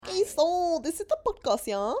So this is the podcast,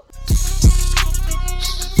 yeah.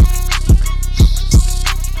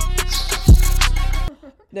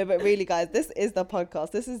 No, but really, guys, this is the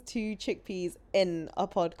podcast. This is two chickpeas in a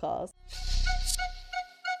podcast.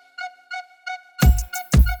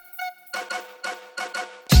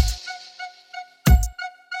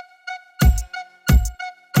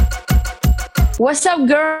 What's up,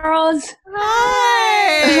 girls?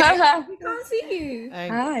 Hi. We can't see you.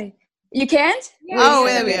 Hi. You can't? Yeah, Oh,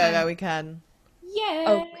 yeah, there we yeah. go. We can.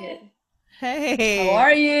 Yeah. Okay. Hey. How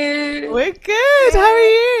are you? We're good. How are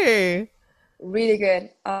you? Really good.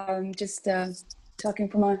 Just talking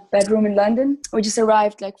from my bedroom in London. We just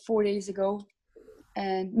arrived like 4 days ago,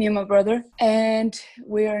 and me and my brother, and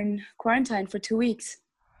we're in quarantine for 2 weeks.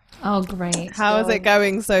 Oh, great. How is it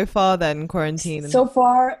going so far then, quarantine? So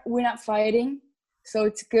far, we're not fighting, so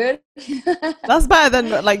it's good. That's better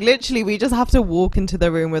than, like, literally we just have to walk into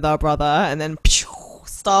the room with our brother and then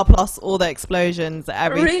star plus all the explosions,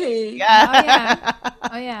 everything. Really? Yeah.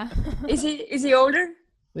 Oh, yeah. Is he older?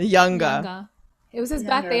 Younger. It was his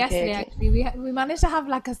Younger, birthday yesterday, okay. actually. We managed to have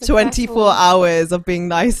like a 24 hours of being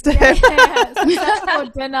nice to him. successful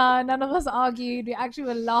dinner. None of us argued. We actually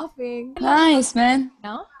were laughing. Nice, man.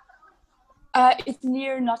 No? It's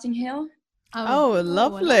near Notting Hill. Oh,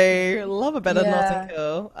 lovely. Love a bit of Notting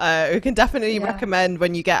Hill. We can definitely recommend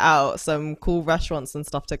when you get out some cool restaurants and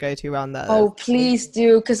stuff to go to around there. Oh, please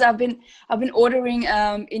do, because I've been ordering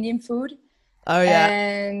Indian food. Oh, yeah.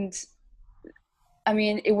 And I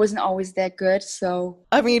mean, it wasn't always that good, so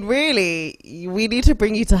I mean, really, we need to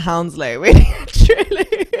bring you to Hounslow. We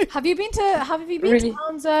truly. Have you been Really? to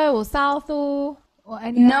Hounslow or Southall or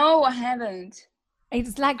any? no, I haven't.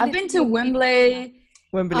 It's like I've been to literally- Wembley,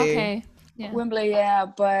 Wembley. Okay. Yeah. yeah,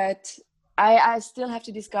 but I still have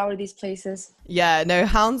to discover these places. Yeah, no,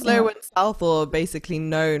 Hounslow and Southall are basically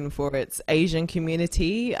known for its Asian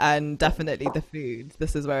community and definitely the food.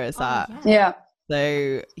 This is where it's at. Yeah.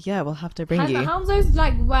 So, yeah, we'll have to bring you. Hounsow's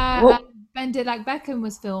like where Whoa. Bend Like Beckham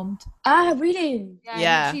was filmed. Ah, really?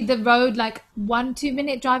 Yeah. Literally the road, like 1-2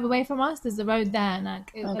 minute drive away from us, there's a road there, and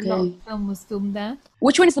like a lot Okay. of film was filmed there.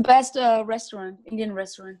 Which one is the best restaurant? Indian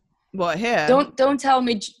restaurant? What, here? Don't tell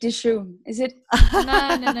me Dishoom. Is it?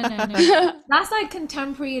 No. That's like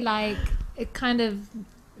contemporary, like a kind of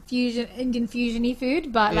fusion, Indian fusiony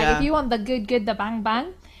food. But like Yeah. if you want the good, the bang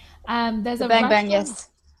bang, there's a Bang bang, restaurant- yes.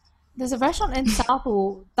 There's a restaurant in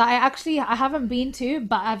Southall that I haven't been to,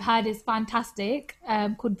 but I've heard is fantastic.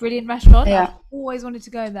 Called Brilliant Restaurant. Yeah. I've always wanted to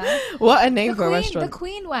go there. What a name for a restaurant. The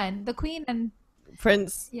Queen went. The Queen and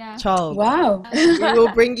Prince Yeah. Charles. Wow. We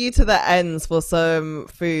will bring you to the ends for some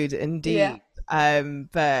food indeed. Yeah.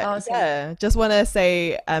 But Awesome. yeah, just want to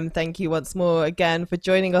say thank you once more again for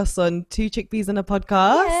joining us on Two Chickpeas in a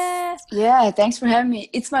Podcast. yeah. Yeah, thanks for having me.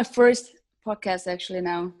 It's my first podcast actually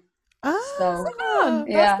now. Ah, So Oh,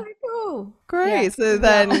 Yeah. that's so cool. great. Yeah. So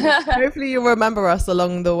then hopefully you'll remember us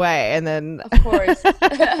along the way and then of course.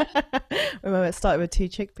 remember it started with Two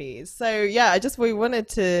Chickpeas. So yeah, we wanted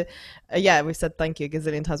to we said thank you a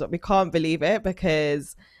gazillion times, but we can't believe it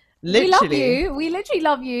because literally We literally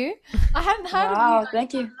love you. I hadn't heard Wow, of you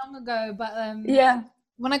thank you. long ago, but Yeah.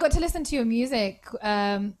 when I got to listen to your music,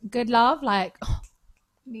 Good Love, like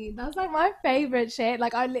that's like my favorite shit.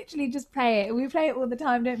 Like I literally just play it. We play it all the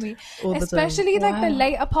time, don't we? all the time. Especially like the Wow.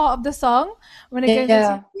 later part of the song when it goes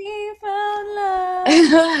Yeah. into "We found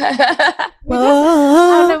love."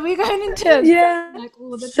 Oh. And then we're going into Yeah. like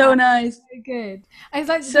all the So time. nice. So good. And it's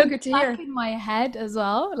like So the good to back hear. in my head as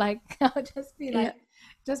well. Like I'll just be like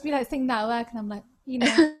sing that work, and I'm like, you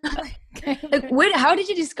know. Like, wait, how did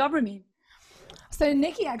you discover me? So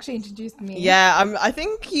Nikki actually introduced me. Yeah, I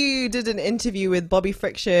think you did an interview with Bobby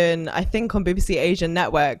Friction, I think on BBC Asian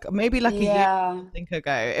Network, maybe like a year Yeah. I think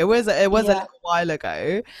ago. It was a Yeah. little while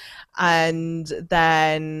ago. And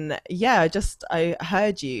then I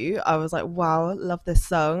heard you. I was like, wow, love this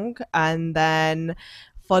song. And then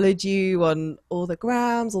followed you on all the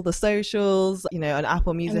grams, all the socials, you know, on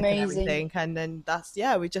Apple Music and Amazing. everything. And then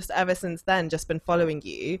we just ever since then just been following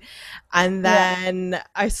you. And then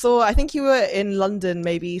I think you were in London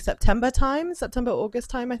maybe September, August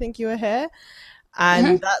time, I think you were here.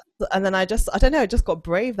 And and then I don't know, I just got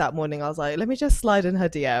brave that morning. I was like, let me just slide in her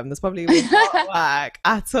DM. This probably will not work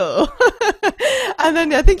at all. And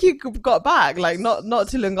then I think you got back like not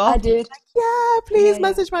too long after. I did. Yeah, please Yeah.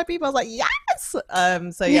 message my people. I was like, yes.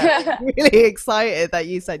 So yeah, I'm really excited that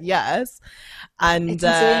you said yes. And It's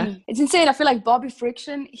insane. It's insane. I feel like Bobby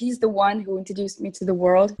Friction, he's the one who introduced me to the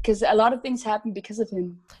world because a lot of things happened because of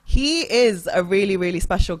him. he is a really, really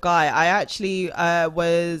special guy. I actually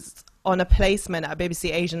was on a placement at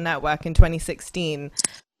BBC Asian Network in 2016.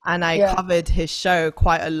 and I Yeah. covered his show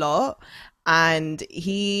quite a lot, and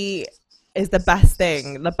he is the best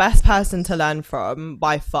thing, the best person to learn from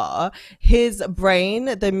by far. His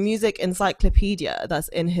brain, the music encyclopedia that's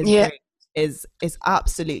in his Yeah. brain is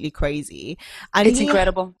absolutely crazy. And It's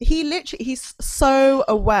incredible. he's so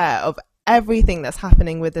aware of everything that's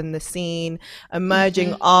happening within the scene,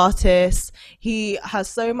 emerging artists. He has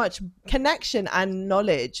so much connection and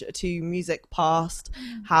knowledge to music past,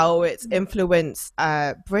 how it's influenced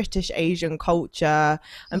British Asian culture,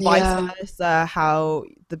 and Yeah. vice versa, how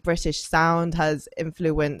the British sound has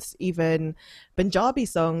influenced even Punjabi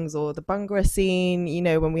songs or the Bhangra scene, you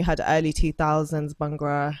know, when we had early 2000s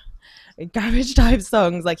Bhangra garage type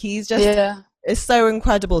songs. Like, he's just Yeah. it's so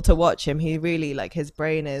incredible to watch him. He really, like, his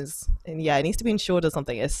brain is, and yeah, it needs to be insured or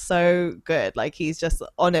something. It's so good. Like, he's just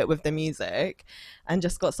on it with the music and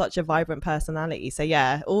just got such a vibrant personality. So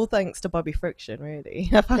yeah, all thanks to Bobby Friction, really.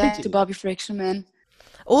 Thanks to Bobby Friction, man.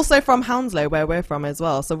 Also from Hounslow, where we're from as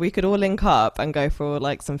well, so we could all link up and go for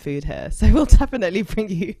like some food here. So we'll definitely bring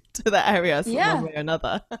you to the area one way or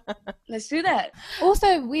another. Let's do that.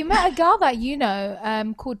 Also, we met a girl that you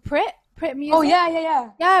know, called Prit Music. Oh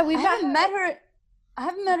yeah. Yeah, we I haven't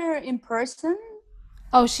met her in person.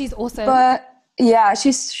 Oh, she's awesome. But yeah,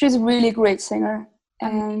 she's a really great singer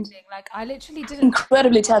and amazing. Like, I literally didn't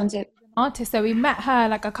incredibly talented. artist. So we met her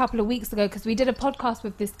like a couple of weeks ago because we did a podcast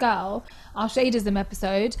with this girl, our Shadism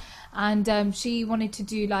episode, and she wanted to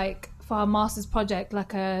do, like, for our master's project,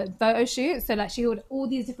 like a photo shoot. So like she had all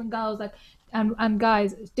these different girls, like, and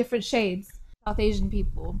guys, different shades, South Asian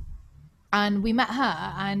people, and we met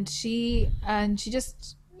her, and she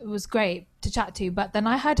just was great to chat to. But then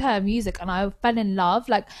I heard her music and I fell in love.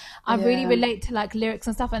 Like, I really relate to like lyrics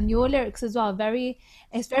and stuff, and your lyrics as well.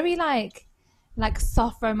 It's very like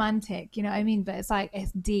soft romantic, you know what I mean? But it's like,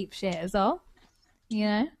 it's deep shit as well, you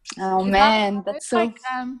know? Oh man, that's so like,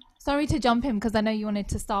 sorry to jump in because I know you wanted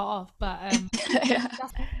to start off, but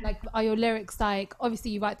that's, like, are your lyrics, like, obviously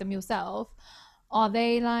you write them yourself, are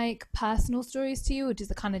they like personal stories to you, or does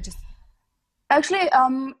it kind of just... Actually,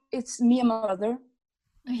 it's me and my brother.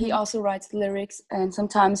 He also writes the lyrics, and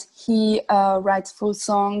sometimes he writes full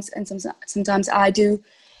songs, and sometimes I do.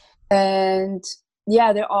 And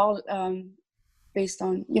yeah, they're all based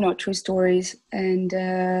on, you know, true stories, and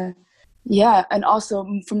yeah, and also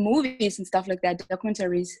from movies and stuff like that,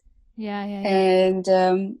 documentaries. Yeah.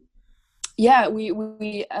 And yeah, we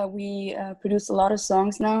produced a lot of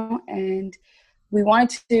songs now, and we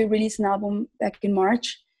wanted to release an album back in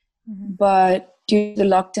March, but due to the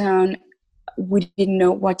lockdown, we didn't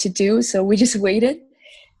know what to do, so we just waited.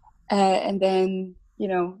 And then, you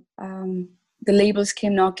know, the labels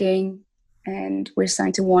came knocking, and we're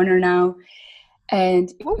signed to Warner now.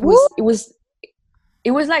 And it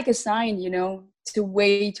was like a sign, you know, to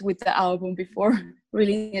wait with the album before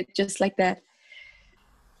releasing it just like that.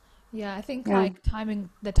 Yeah, I think like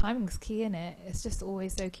the timing's key in it. It's just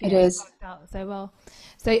always so key. It is. Worked out so well.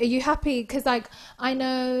 So are you happy? Because like, I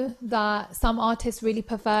know that some artists really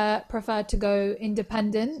prefer to go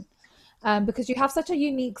independent, because you have such a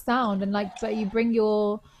unique sound, and like, but you bring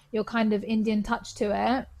your kind of Indian touch to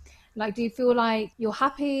it. Like, do you feel like you're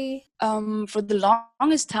happy? For the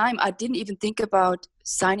longest time, I didn't even think about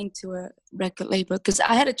signing to a record label, because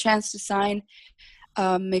I had a chance to sign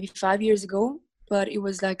maybe 5 years ago, but it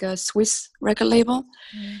was like a Swiss record label.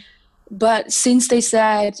 But since they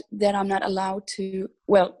said that I'm not allowed to,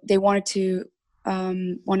 well, they wanted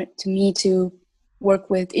me to work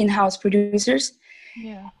with in-house producers.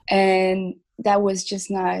 Yeah. And that was just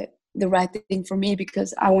not the right thing for me,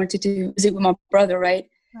 because I wanted to do music with my brother, right?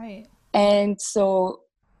 Right. And so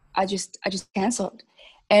I just canceled.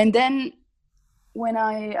 And then when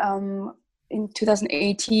I in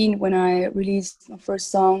 2018, when I released my first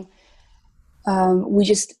song, we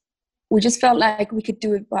just felt like we could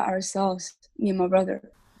do it by ourselves, me and my brother.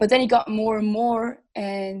 But then it got more and more,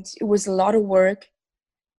 and it was a lot of work.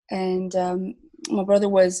 And my brother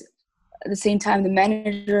was at the same time the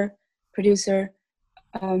manager, producer,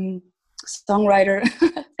 songwriter,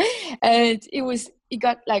 and it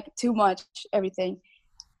got like too much, everything.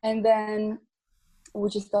 And then we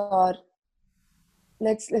just thought,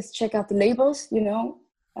 let's check out the labels, you know,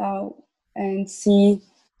 and see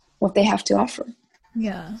what they have to offer.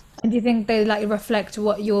 Yeah. And do you think they like reflect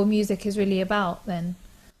what your music is really about then?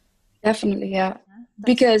 Definitely, yeah.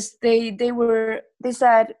 Because they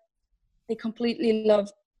said they completely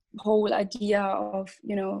loved the whole idea of,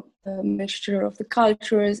 you know, the mixture of the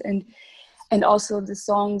cultures and also the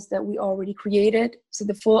songs that we already created. So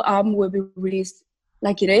the full album will be released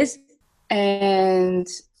like it is, and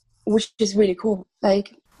which is really cool.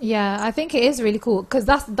 Like, Yeah, I think it is really cool because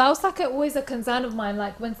that was like always a concern of mine.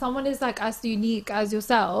 Like when someone is like as unique as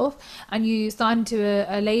yourself and you sign to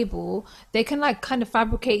a label, they can like kind of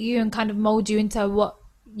fabricate you and kind of mold you into what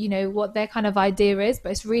what their kind of idea is.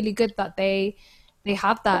 But it's really good that they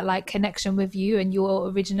have that like connection with you and your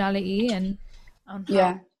originality and on how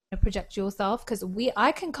Yeah, to project yourself. Because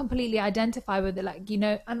I can completely identify with it, like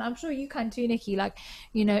and I'm sure you can too, Nikki. Like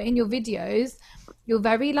in your videos, you're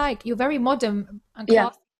very modern and yeah,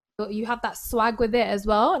 classy. You have that swag with it as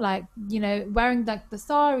well, like wearing like the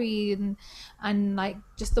sari and like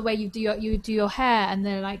just the way you do your hair and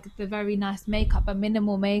the like the very nice makeup, a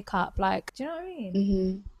minimal makeup, like do you know what I mean?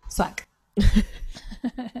 hmm Swag.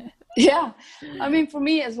 yeah. I mean, for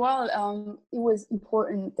me as well, it was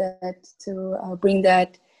important that to bring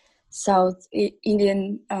that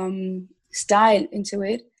Indian style into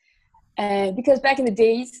it, and because back in the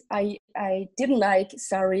days, I didn't like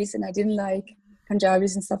saris and I didn't like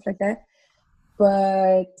Punjabis and stuff like that.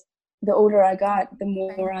 But the older I got, the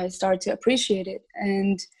more I started to appreciate it,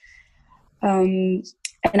 um,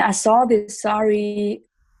 and I saw this sari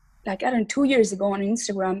like I don't know 2 years ago on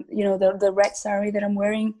Instagram. You know the red sari that I'm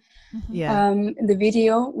wearing Yeah. in the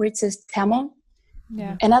video where it says Tamil,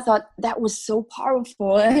 Yeah. and I thought that was so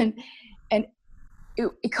powerful, and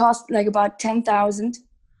it cost like about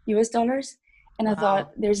 $10,000, and I thought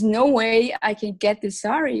Wow. there's no way I can get this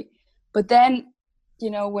sari. But then,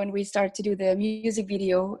 when we started to do the music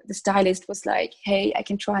video, the stylist was like, "Hey, I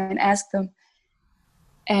can try and ask them,"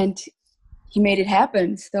 and he made it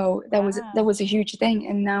happen. So that Wow. was a huge thing,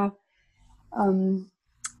 and now um,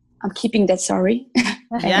 I'm keeping that sari,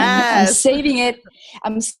 and I'm Yes. saving it.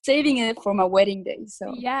 I'm saving it for my wedding day.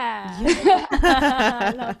 So Yeah.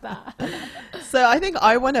 I Yeah. love that. So I think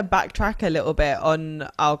I want to backtrack a little bit on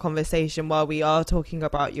our conversation while we are talking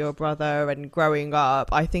about your brother and growing up.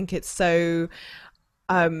 I think it's so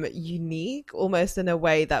unique almost in a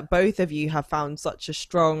way that both of you have found such a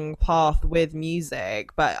strong path with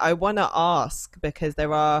music. But I want to ask because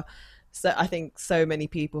there are I think so many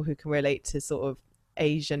people who can relate to sort of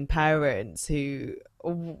Asian parents who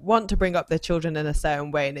want to bring up their children in a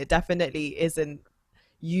certain way, and it definitely isn't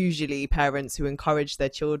usually parents who encourage their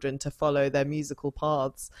children to follow their musical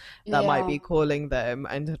paths that might yeah, be calling them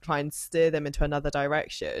and to try and steer them into another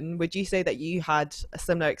direction. Would you say that you had a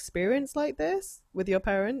similar experience like this with your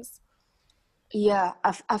parents? yeah.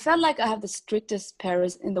 I felt like I have the strictest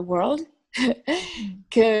parents in the world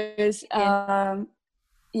because Yeah.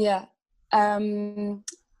 yeah, um,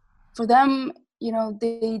 for them,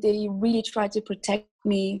 they really try to protect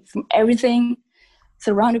me from everything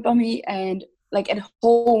surrounded by me. And like at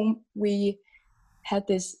home, we had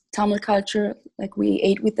this Tamil culture. Like we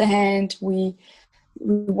ate with the hand, we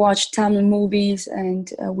watched Tamil movies, and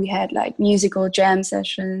we had like musical jam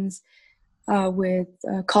sessions with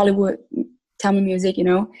Collywood Tamil music,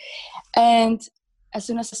 And as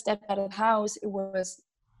soon as I stepped out of the house, it was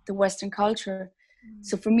the Western culture.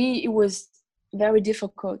 So for me, it was very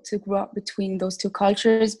difficult to grow up between those two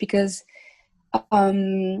cultures because,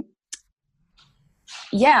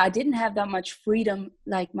 yeah, I didn't have that much freedom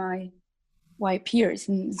like my white peers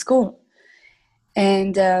in school.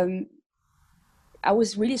 And I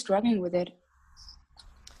was really struggling with it.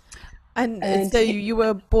 And And so you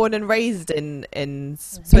were born and raised in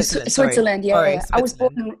Switzerland, sorry. Switzerland, yeah, Sorry, yeah.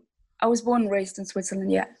 Switzerland. I was born and raised in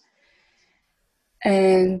Switzerland, yeah.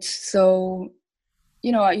 And so,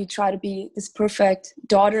 you try to be this perfect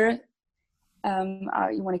daughter. You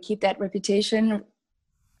want to keep that reputation,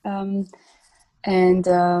 and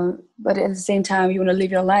but at the same time, you want to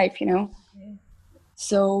live your life.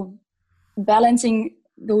 So balancing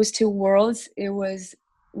those two worlds, it was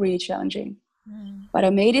really challenging. But I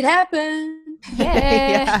made it happen.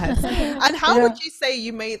 Yes. Yeah. And how Yeah. would you say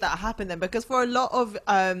you made that happen then? Because for a lot of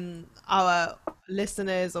our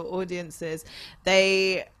listeners or audiences,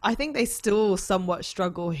 I think they still somewhat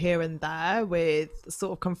struggle here and there with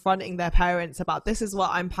sort of confronting their parents about this is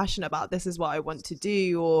what I'm passionate about, this is what I want to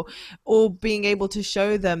do, or being able to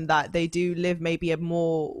show them that they do live maybe a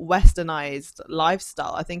more westernized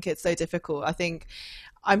lifestyle. I think it's so difficult. I think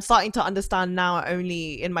I'm starting to understand now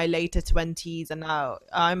only in my later 20s, and now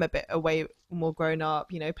I'm a bit away more grown up,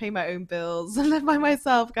 pay my own bills and live by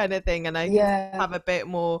myself kind of thing. And I can Yeah. have a bit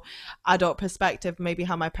more adult perspective, maybe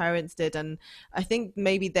how my parents did. And I think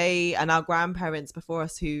maybe they and our grandparents before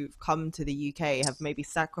us who've come to the UK have maybe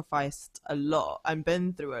sacrificed a lot and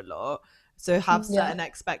been through a lot. So have Yeah. certain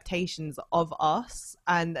expectations of us.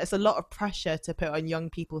 And there's a lot of pressure to put on young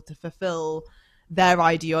people to fulfill their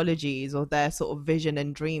ideologies or their sort of vision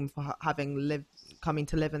and dream for coming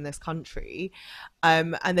to live in this country,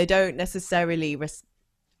 and they don't necessarily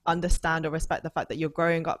understand or respect the fact that you're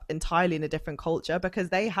growing up entirely in a different culture, because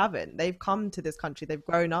they haven't. They've come to this country, they've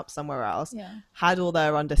grown up somewhere else, had all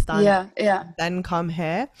their understanding, then come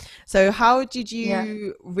here. So how did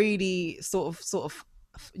you really sort of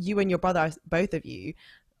you and your brother, both of you,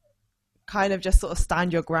 kind of just sort of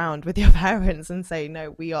stand your ground with your parents and say,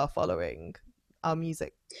 no, we are following our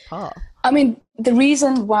music path? I mean, the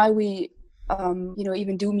reason why we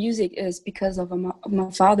even do music is because of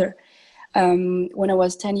my father. When I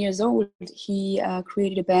was 10 years old, he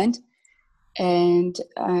created a band, and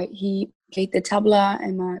he played the tabla,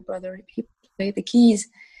 and my brother, he played the keys,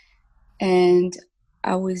 and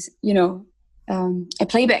I was, a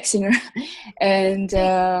playback singer. And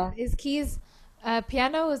is keys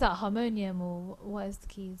piano, or is that harmonium, or what is the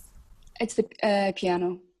keys? It's the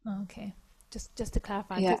piano. Oh, okay. Just to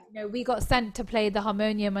clarify, we got sent to play the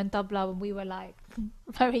harmonium and tabla when we were like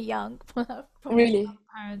very young. Really?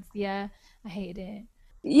 Parents, I hated it.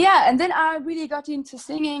 Yeah, and then I really got into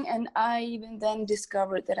singing, and I even then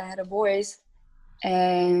discovered that I had a voice,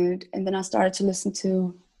 and then I started to listen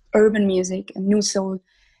to urban music and new soul,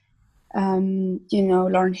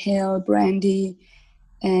 Lauryn Hill, Brandy,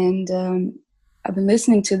 and I've been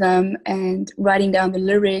listening to them and writing down the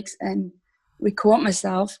lyrics and record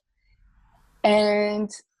myself.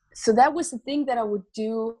 And so that was the thing that I would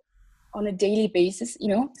do on a daily basis,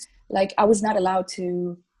 like I was not allowed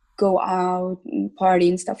to go out and party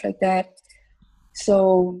and stuff like that.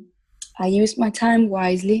 So I used my time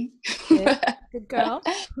wisely. Good girl.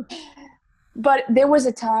 But there was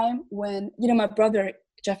a time when, my brother,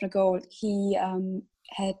 Jeff Nagold, he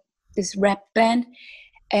had this rap band,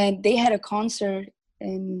 and they had a concert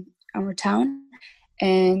in our town.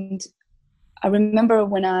 And I remember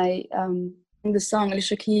when I the song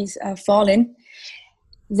Alicia Keys' Fallen,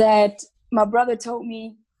 that my brother told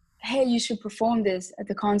me, hey, you should perform this at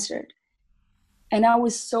the concert. And I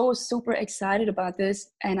was so super excited about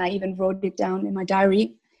this, and I even wrote it down in my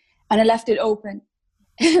diary, and I left it open.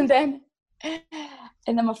 And then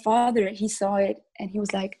my father, he saw it, and he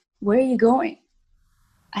was like, where are you going?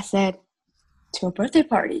 I said, to a birthday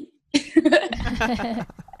party.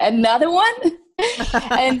 Another one?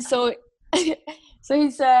 And so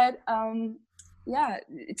he said,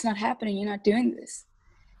 it's not happening. You're not doing this.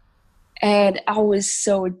 And I was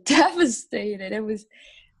so devastated. It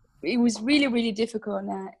was really, really difficult.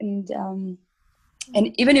 And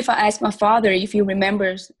even if I ask my father if he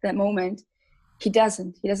remembers that moment, he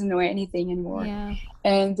doesn't know anything anymore. Yeah.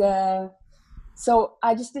 And so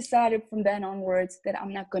I just decided from then onwards that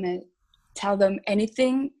I'm not going to tell them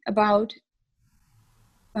anything about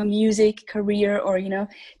my music career, or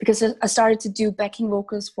because I started to do backing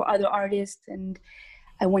vocals for other artists, and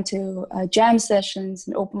I went to jam sessions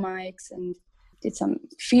and open mics and did some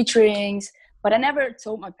featurings, but I never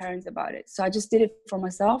told my parents about it. So I just did it for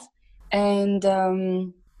myself. And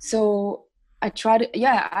so I tried,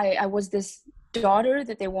 I was this daughter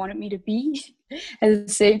that they wanted me to be. At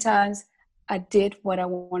the same time, I did what I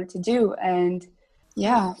wanted to do. And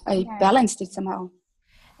I balanced it somehow.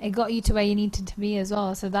 It got you to where you needed to be as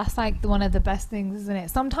well. So that's like one of the best things, isn't it?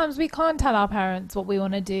 Sometimes we can't tell our parents what we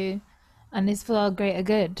want to do, and it's for our greater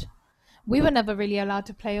good. We were never really allowed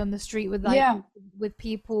to play on the street with with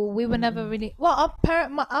people. We were never really,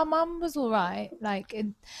 our mum was all right,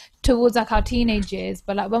 towards our teenage years,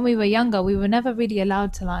 but when we were younger, we were never really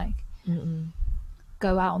allowed to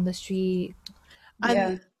go out on the street.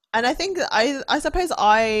 And I think I suppose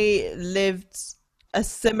I lived a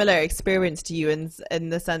similar experience to you in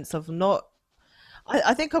the sense of not,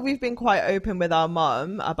 I think we've been quite open with our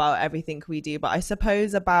mum about everything we do, but I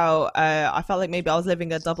suppose about I felt like maybe I was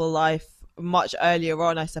living a double life much earlier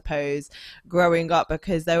on, I suppose, growing up,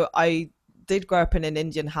 because though I did grow up in an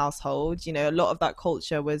Indian household, a lot of that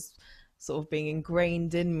culture was sort of being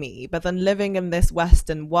ingrained in me, but then living in this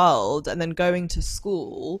Western world and then going to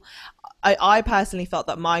school, I personally felt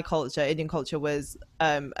that my culture, Indian culture, was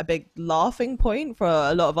a big laughing point for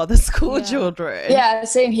a lot of other school children. Yeah,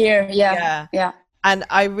 same here. Yeah. And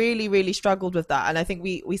I really, really struggled with that. And I think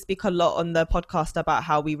we speak a lot on the podcast about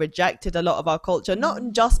how we rejected a lot of our culture, not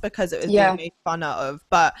just because it was being made fun of,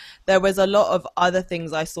 but there was a lot of other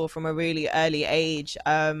things I saw from a really early age,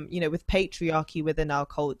 with patriarchy within our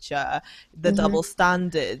culture, the double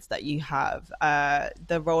standards that you have,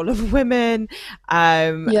 the role of women,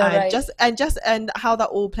 and how that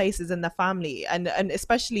all places in the family, and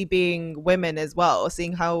especially being women as well,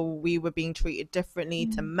 seeing how we were being treated differently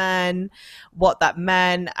to men, what that at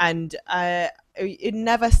men, and it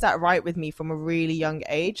never sat right with me from a really young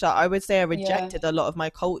age. Like, I would say I rejected a lot of my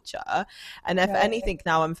culture, and if anything,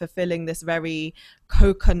 now I'm fulfilling this very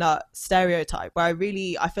coconut stereotype where I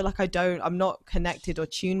feel like I'm not connected or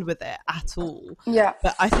tuned with it at all. Yeah.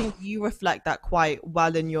 But I think you reflect that quite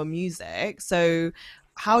well in your music. So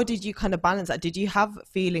how did you kind of balance that? Did you have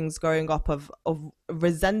feelings growing up of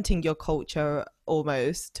resenting your culture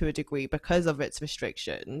almost to a degree because of its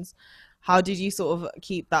restrictions? How did you sort of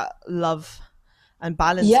keep that love and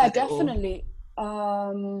balance? Yeah, definitely.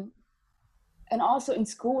 And also in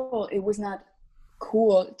school, it was not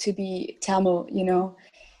cool to be Tamil, you know,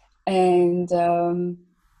 and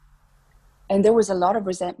there was a lot of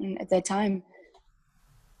resentment at that time.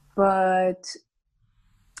 But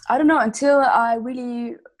I don't know, until I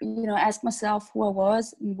really, you know, asked myself who I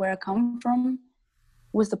was and where I come from,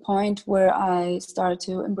 was the point where I started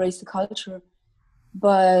to embrace the culture.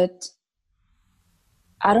 But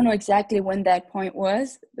I don't know exactly when that point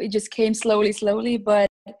was. It just came slowly.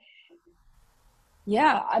 But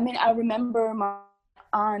yeah, I mean, I remember my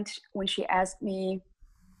aunt when she asked me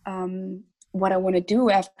what I want to do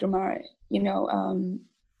after my, you know,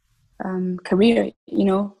 career, you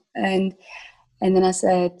know, and then I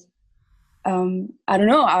said, I don't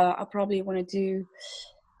know, I probably want to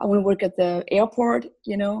work at the airport,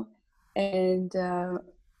 you know, and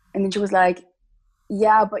then she was like,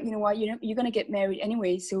 yeah, but you know what, you're going to get married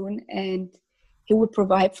anyway soon, and he would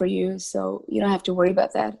provide for you, so you don't have to worry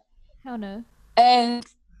about that. Hell no. And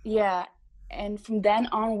yeah, and from then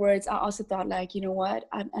onwards, I also thought, like, you know what,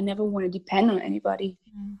 I never want to depend on anybody.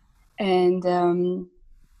 And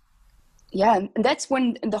yeah, and that's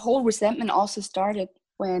when the whole resentment also started,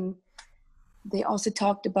 when they also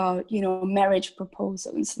talked about, you know, marriage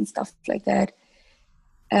proposals and stuff like that.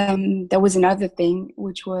 That was another thing,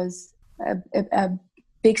 which was a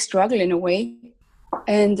big struggle in a way.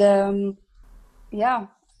 And yeah,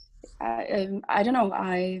 I don't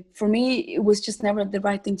know. For me, it was just never the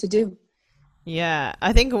right thing to do. Yeah,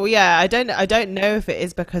 I think, well, yeah, I don't know if it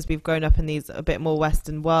is because we've grown up in these a bit more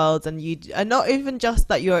Western worlds, and not even just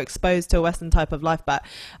that you're exposed to a Western type of life, but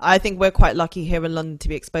I think we're quite lucky here in London to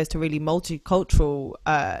be exposed to really multicultural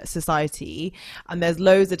society, and there's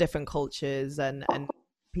loads of different cultures and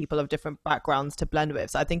people of different backgrounds to blend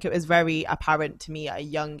with. So I think it was very apparent to me at a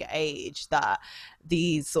young age that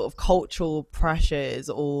these sort of cultural pressures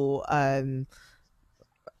or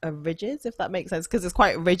rigid, if that makes sense, because it's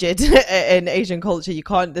quite rigid in Asian culture.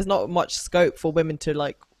 There's not much scope for women to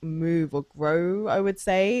like move or grow, I would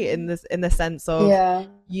say, in the sense of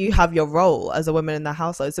you have your role as a woman in the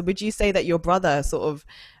household. So would you say that your brother sort of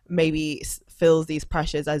maybe feels these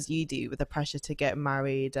pressures as you do, with the pressure to get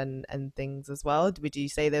married and things as well? Would you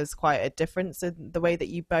say there's quite a difference in the way that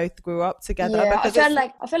you both grew up together? Yeah, I felt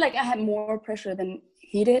like I had more pressure than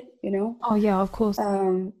he did, you know. Oh yeah, of course.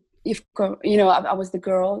 If you know, I was the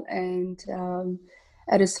girl, and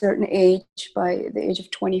at a certain age, by the age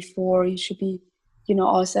of 24, you should be, you know,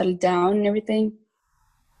 all settled down and everything.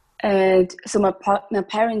 And so my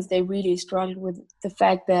parents, they really struggled with the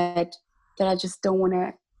fact that I just don't want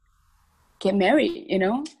to get married, you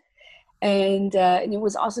know. And it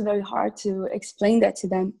was also very hard to explain that to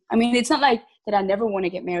them. I mean, it's not like that I never want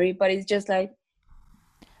to get married, but it's just like,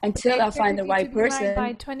 until I find the right person.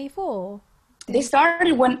 By 24. They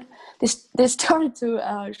started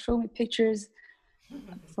to show me pictures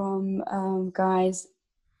from guys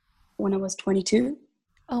when I was 22.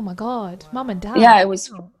 Oh my God, mom and dad. Yeah, it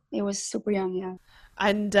was super young. Yeah.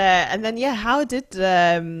 And then how did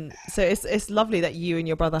so it's lovely that you and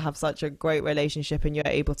your brother have such a great relationship and you're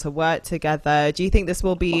able to work together. Do you think this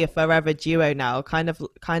will be a forever duo now, kind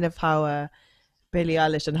of how Billie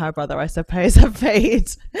Eilish and her brother, I suppose, have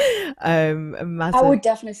made a massive... I would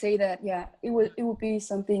definitely say that. Yeah, it would be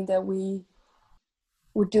something that we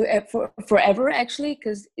would do for forever, actually,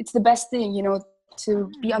 because it's the best thing, you know,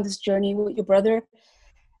 to be on this journey with your brother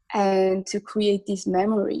and to create these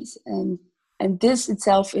memories, and this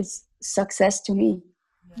itself is success to me.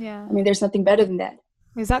 Yeah, I mean, there's nothing better than that.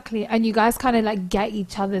 Exactly. And you guys kind of like get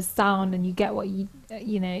each other's sound, and you get what you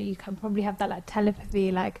know, you can probably have that like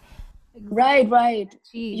telepathy, like... Right.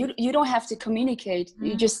 You don't have to communicate.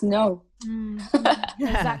 You just know.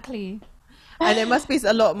 Exactly. And it must be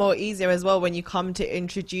a lot more easier as well when you come to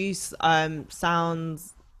introduce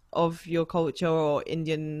sounds of your culture or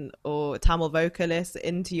Indian or Tamil vocalists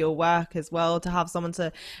into your work as well. To have someone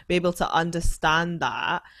to be able to understand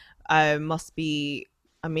that must be,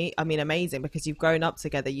 I mean, amazing, because you've grown up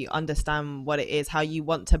together. You understand what it is, how you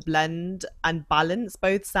want to blend and balance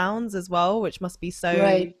both sounds as well, which must be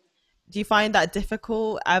so Do you find that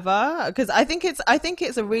difficult ever? Because I think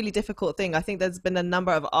it's a really difficult thing. I think there's been a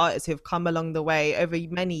number of artists who've come along the way over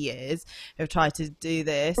many years who've tried to do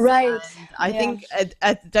this. Right. And I think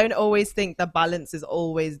I don't always think the balance is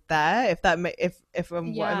always there. If that if what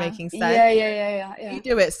I'm making sense. Yeah. You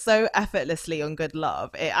do it so effortlessly on Good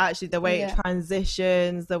Love. It actually, the way it Yeah.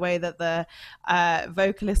 transitions, the way that the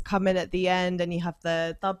vocalists come in at the end and you have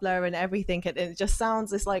the doubler and everything, and it just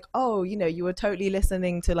sounds, it's like, oh, you know, you were totally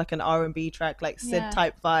listening to like an R&B track, like Sid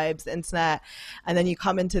type vibes, internet, and then you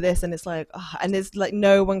come into this and it's like, oh, and it's like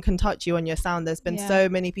no one can touch you on your sound. There's been so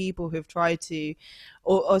many people who've tried to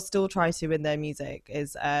or still try to in their music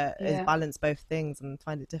is balance both things and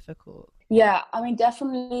find it difficult. Yeah, I mean,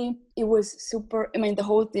 definitely it was super, I mean, the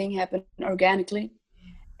whole thing happened organically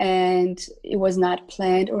and it was not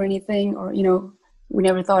planned or anything, or, you know, we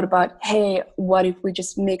never thought about, hey, what if we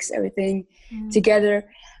just mix everything together?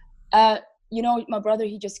 You know, my brother,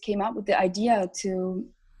 he just came up with the idea to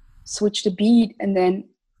switch the beat, and then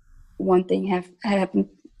one thing happened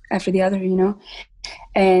after the other, you know.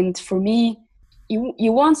 And for me,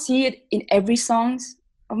 you won't see it in every songs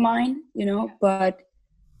of mine, you know, but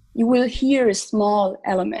you will hear small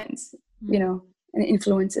elements, you know, and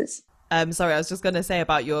influences. Sorry, I was just going to say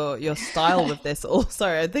about your style with this. Also,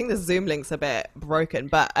 I think the Zoom link's a bit broken,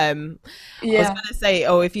 but I was going to say,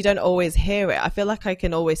 if you don't always hear it, I feel like I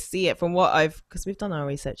can always see it from what because we've done our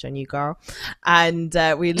research on you, girl, and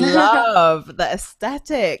we love the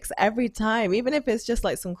aesthetics every time, even if it's just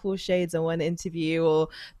like some cool shades in one interview, or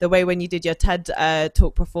the way when you did your TED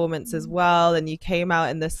Talk performance as well, and you came out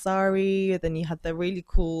in the sari, then you had the really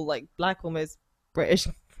cool like black, almost British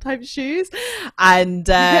type shoes, and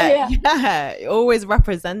always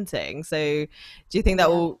representing. So do you think that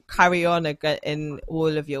will carry on in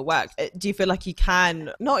all of your work? Do you feel like you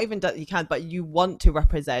can, not even that you can, but you want to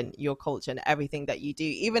represent your culture and everything that you do,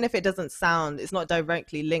 even if it doesn't sound, it's not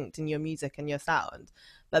directly linked in your music and your sound,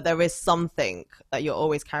 that there is something that you're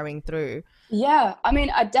always carrying through? Yeah, I mean,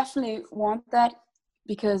 I definitely want that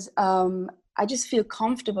because I just feel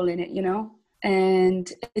comfortable in it, you know.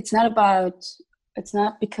 And it's not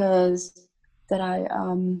because that I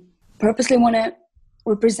purposely want to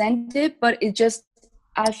represent it, but it just,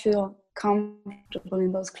 I feel comfortable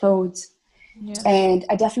in those clothes. Yeah. And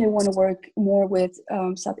I definitely want to work more with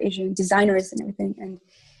South Asian designers and everything. And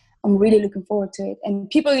I'm really looking forward to it. And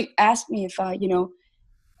people ask me if I, you know,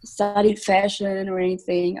 studied fashion or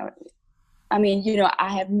anything. I mean, you know, I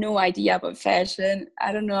have no idea about fashion.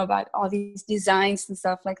 I don't know about all these designs and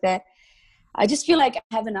stuff like that. I just feel like I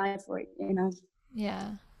have an eye for it, you know.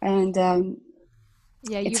 Yeah. And you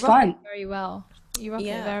it's rock fun. it very well. You rock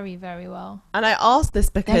it very, very well. And I asked this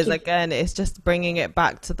because, again, it's just bringing it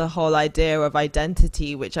back to the whole idea of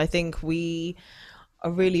identity, which I think we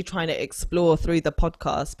are really trying to explore through the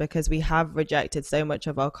podcast, because we have rejected so much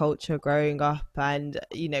of our culture growing up, and,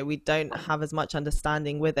 you know, we don't have as much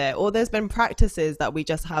understanding with it, or there's been practices that we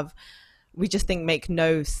just think make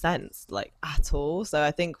no sense, like, at all. So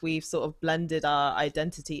I think we've sort of blended our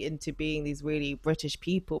identity into being these really British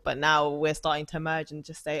people, but now we're starting to merge and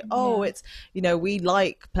just say, it's, you know, we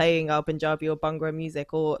like playing our Punjabi or Bhangra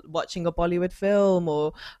music, or watching a Bollywood film,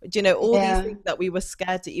 or, you know, all these things that we were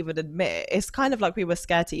scared to even admit. It's kind of like we were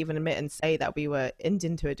scared to even admit and say that we were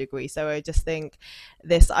Indian to a degree. So I just think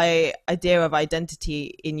this idea of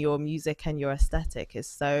identity in your music and your aesthetic is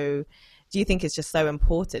so... Do you think it's just so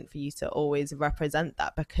important for you to always represent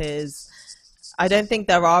that? Because I don't think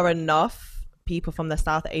there are enough people from the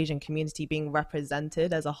South Asian community being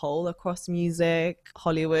represented as a whole across music,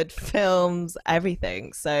 Hollywood, films,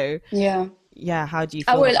 everything. So yeah, how do you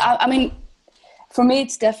feel? I mean, for me,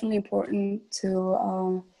 it's definitely important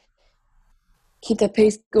to keep the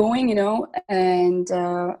pace going, you know, and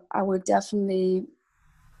I would definitely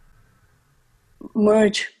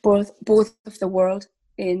merge both of the world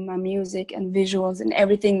in my music and visuals and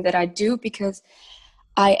everything that I do, because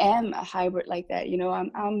I am a hybrid like that, you know.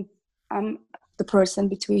 I'm the person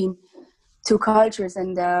between two cultures,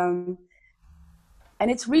 and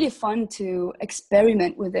it's really fun to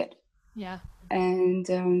experiment with it. Yeah. And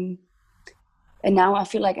now I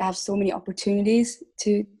feel like I have so many opportunities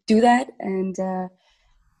to do that and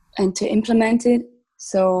to implement it.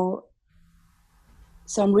 So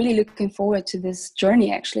I'm really looking forward to this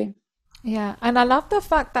journey, actually. Yeah, and I love the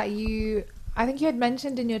fact that you I think you had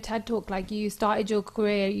mentioned in your TED talk, like you started your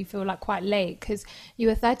career, you feel like quite late because you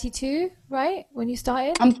were 32, right? When you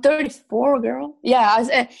started? I'm 34, girl. Yeah, I was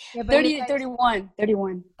Yeah, but 30, 31.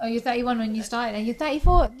 Oh, you're 31 when you started, and you're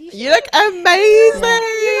 34. You look Yeah. You look amazing.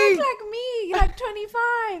 like me. You're like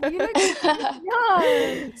 25. You look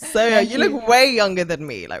young. So Thank you you. look way younger than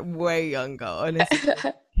me, like way younger. Honestly,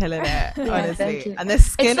 killing it. Yeah, thank Honestly, you. and the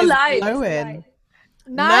skin the is light, it's the glowing. light.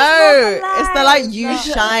 No, it's not the No, it's the light light. you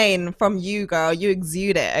shine from you, girl. You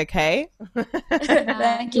exude it, okay? Nah,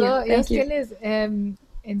 Thank you. your Thank you. skin is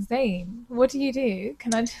insane. What do you do?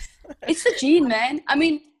 Can I just? It's the gene, man. I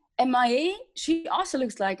mean, MIA, she also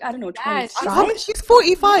looks like, I don't know, Yeah, I can't 25. believe she's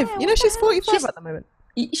 45. Yeah, You know what the she's hell? 45 She's at the moment.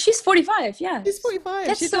 she's 45, yeah. She's 45.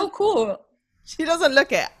 That's She so does, cool. she doesn't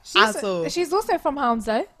look it at all. She's also from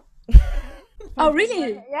Hounslow. Oh,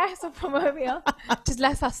 really? Yeah, so from over here. Just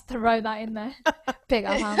let us throw that in there. Big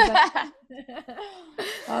up Hounslow.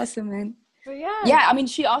 Awesome, man. But yeah. Yeah, I mean,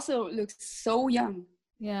 she also looks so young.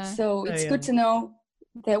 Yeah. So it's young. good to know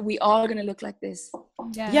that we are gonna look like this.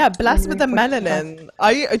 Yeah, blessed with the When we're 45. melanin.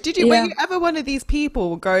 Are you? Were Yeah. you ever one of these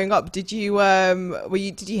people growing up? Did you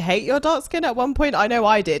did you hate your dark skin at one point? I know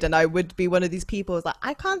I did, and I would be one of these people who's like,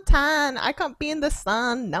 I can't tan, I can't be in the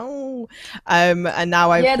sun, no. And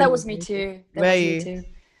now I Yeah, that was me too. That Were was me you? too.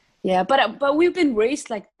 Yeah, but we've been raised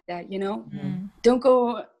like that, you know. Don't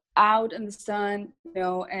go out in the sun, you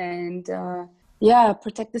know, and yeah,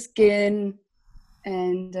 protect the skin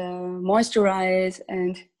and moisturize,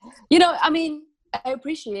 and you know, I mean, I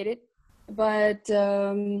appreciate it, but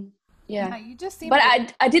yeah. You just seem But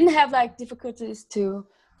like I didn't have like difficulties to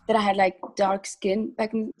that I had like dark skin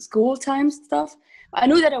back in school times and stuff. I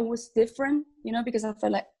knew that I was different, you know, because I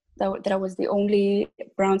felt like that I was the only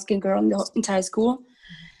brown skin girl in the entire school.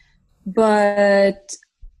 But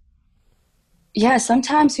yeah,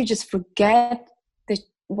 sometimes you just forget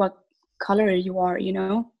what color you are, you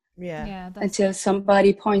know, Yeah. that's until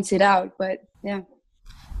somebody points it out. But yeah,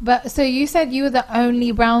 But so you said you were the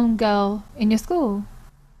only brown girl in your school?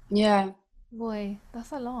 yeah, Boy,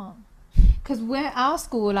 that's a lot. Because we're our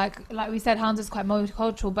school, like we said, Hans is quite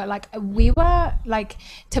multicultural, but like we were like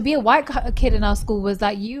to be a white kid in our school was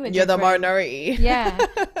like you were You're the different. minority. Yeah,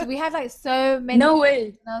 so we had like so many no way.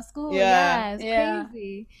 in our school. Yeah. Yeah, it's Yeah.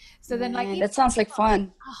 crazy. So then like Man, even that sounds like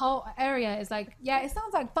fun. the whole area is like, yeah, it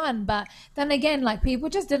sounds like fun, but then again, like people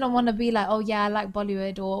just didn't want to be like, oh yeah, I like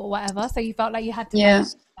Bollywood or whatever. So you felt like you had to Yeah. be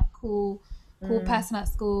a cool person at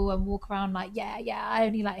school and walk around like, yeah, I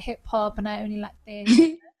only like hip hop and I only like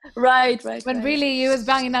this. Right. When really you was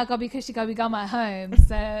banging out Gobby Cushy Gobby Gum at home.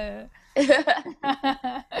 So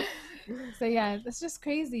so yeah, it's just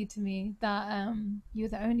crazy to me that you're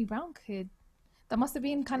the only brown kid. That must have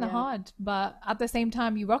been kind of Yeah. hard, but at the same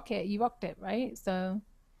time you rocked it, right? So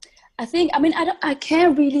I think, I mean, I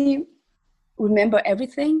can't really remember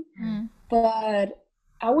everything, but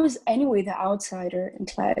I was anyway the outsider in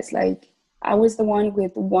class. Like I was the one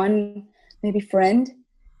with one maybe friend,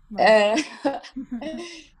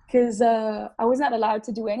 because I was not allowed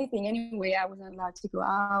to do anything anyway. I was not allowed to go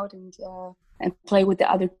out and play with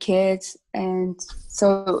the other kids, and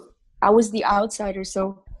so I was the outsider.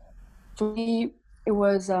 So for me, it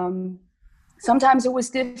was sometimes it was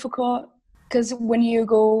difficult because when you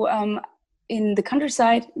go in the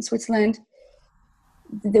countryside in Switzerland,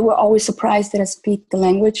 they were always surprised that I speak the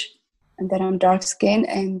language and that I'm dark skinned,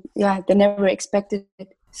 and yeah, they never expected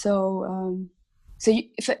it. So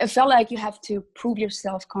it felt like you have to prove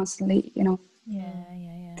yourself constantly, you know,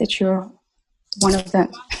 yeah. that you're one of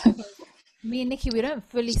them. Me and Nikki, we don't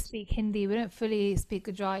fully speak Hindi. We don't fully speak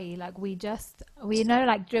Gujarati. Like we know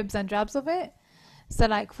like dribs and drabs of it. So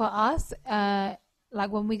like for us,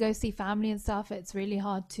 like when we go see family and stuff, it's really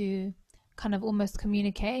hard to kind of almost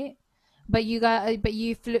communicate. But you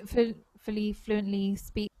fully fluently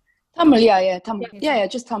speak. Tamil, yeah, Tamil, yeah,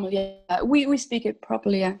 just Tamil, yeah. We speak it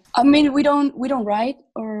properly, yeah. I mean, we don't write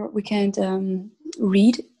or we can't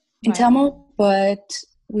read in Tamil, but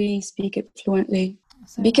we speak it fluently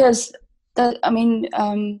because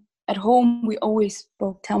at home we always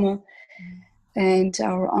spoke Tamil, and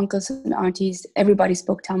our uncles and aunties, everybody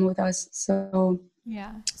spoke Tamil with us. So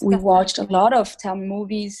yeah, we watched a lot of Tamil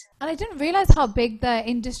movies. And I didn't realize how big the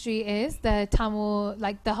industry is, the Tamil,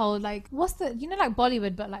 like the whole, like, what's the, you know, like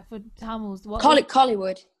Bollywood, but like for Tamils.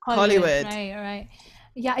 Hollywood. Hollywood. Right.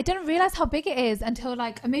 Yeah, I didn't realize how big it is until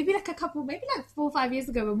like, maybe like 4 or 5 years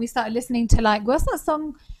ago when we started listening to like, what's that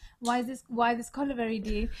song? Why this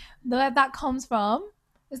Kolavari that comes from?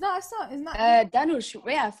 Isn't that Danush,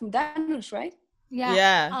 yeah, from Danush, right?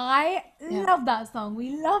 Yeah. I love that song.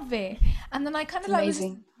 We love it. And then I kind of like was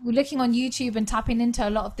Amazing. looking on YouTube and tapping into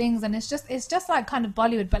a lot of things, and it's just like kind of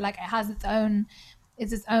Bollywood, but like it has its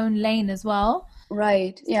own lane as well.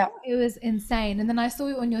 Right. Yeah. It was insane. And then I saw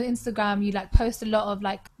it on your Instagram. You like post a lot of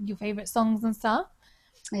like your favorite songs and stuff.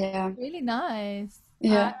 Yeah. Really nice.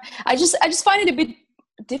 Yeah. I just find it a bit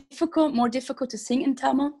more difficult to sing in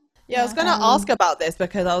Tamil. Yeah, I was going to ask about this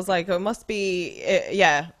because I was like, it must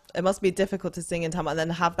be difficult to sing in Tamil and then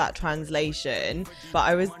have that translation. But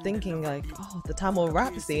I was thinking like, oh, the Tamil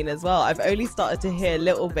rap scene as well. I've only started to hear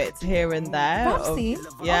little bits here and there. Rap scene?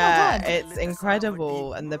 Yeah, Oh my God. it's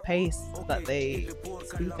incredible. And the pace that they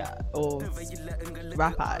speak at or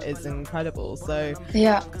rap at is incredible. So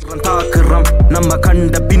Yeah. நம்ம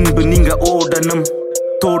கண்ட பின்பு நீங்க ஓடணும்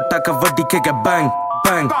தோட்டக்க வடிக்க bang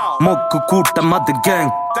bang மொக்கு கூட்டம் அது gang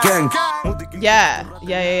gang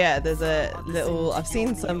Yeah. There's a little. I've seen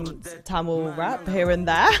some Tamil rap here and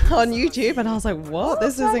there on YouTube, and I was like, "What?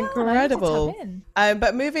 This is incredible."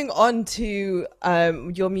 But moving on to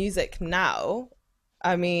your music now.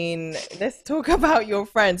 I mean, let's talk about your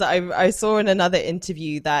friends. I saw in another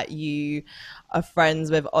interview that you are friends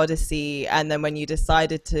with Odyssey, and then when you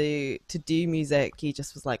decided to do music, you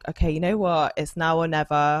just was like, "Okay, you know what? It's now or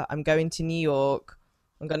never. I'm going to New York.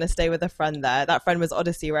 I'm gonna stay with a friend there." That friend was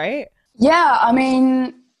Odyssey, right? Yeah, I mean,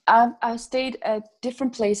 I stayed at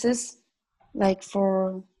different places, like for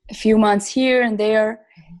a few months here and there,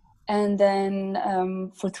 and then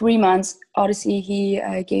for 3 months, Odyssey he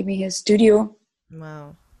gave me his studio, Wow.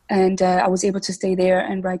 and I was able to stay there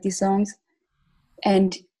and write these songs, and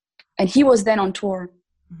he was then on tour,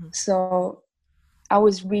 so I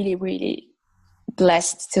was really really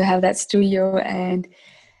blessed to have that studio and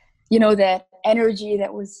that energy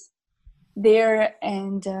that was there,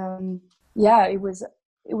 and it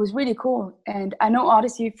was really cool. And I know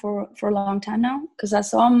Odyssey for a long time now because I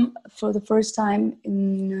saw him for the first time in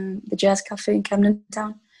the Jazz Cafe in Camden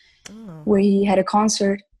Town, where he had a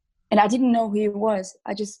concert, and I didn't know who he was.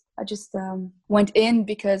 I just went in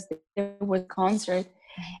because there was a concert,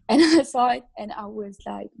 and I saw it, and I was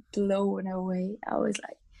like blown away.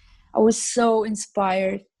 I was so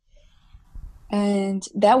inspired. And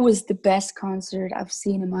that was the best concert I've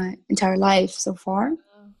seen in my entire life so far.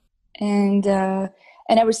 And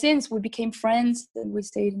ever since we became friends and we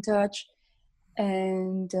stayed in touch.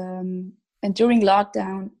 And during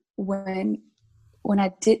lockdown, when I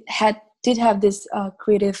did have this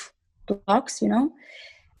creative blocks,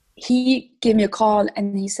 he gave me a call and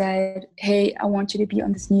he said, "Hey, I want you to be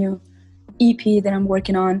on this new EP that I'm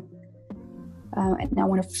working on, and I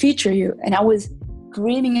want to feature you." And I was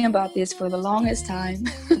dreaming about this for the longest time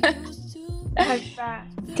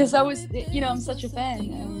because I was I'm such a fan,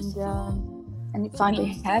 and it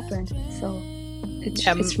finally happened, so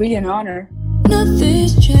it's really an honor.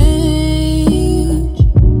 Nothing's changed.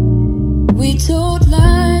 We told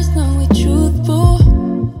lies, now we're truthful.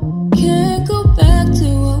 Can't go back to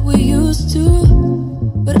what we used to,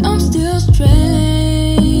 but I'm still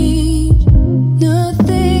strange.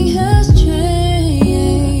 Nothing has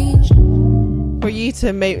changed. For you to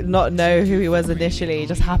not know who he was initially,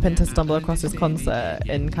 just happened to stumble across his concert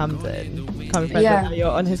in Camden, become friends with him,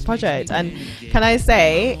 you're on his project, and can I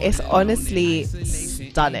say it's honestly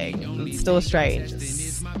stunning. It's still strange.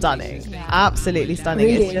 Stunning, absolutely stunning.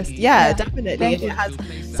 Really? It's just definitely. It has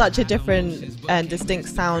such a different and distinct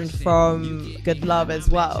sound from Good Love as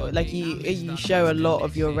well. Like you show a lot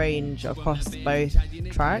of your range across both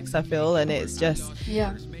tracks, I feel, and it's just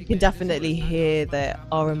you can definitely hear the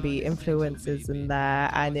R&B influences in there,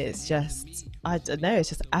 and it's just, I don't know, it's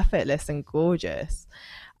just effortless and gorgeous.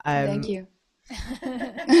 Thank you.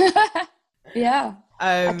 Yeah.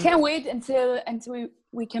 I can't wait until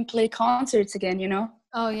we can play concerts again,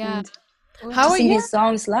 Oh yeah. How are these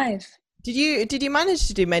songs live. Did you manage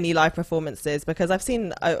to do many live performances? Because I've seen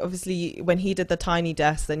obviously when he did the Tiny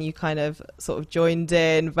Desk, then you kind of sort of joined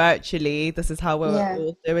in virtually. This is how we're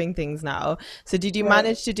all doing things now. So did you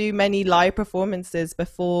manage to do many live performances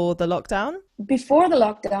before the lockdown? Before the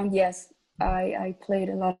lockdown, yes. I played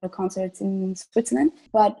a lot of concerts in Switzerland,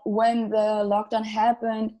 but when the lockdown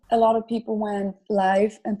happened, a lot of people went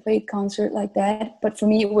live and played concert like that. But for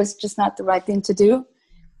me, it was just not the right thing to do.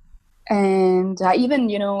 And I even,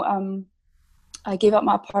 I gave up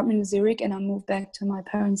my apartment in Zurich and I moved back to my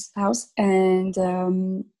parents' house. And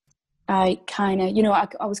I kind of,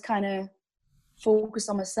 I was kind of focused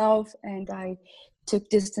on myself, and I took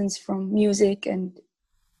distance from music and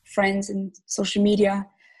friends and social media.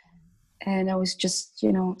 And I was just,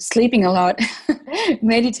 sleeping a lot,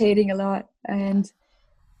 meditating a lot, and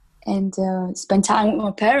spend time with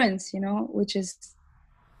my parents, which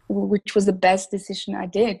was the best decision I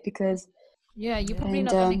did, because Yeah, you're probably And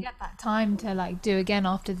not going to get that time to like do again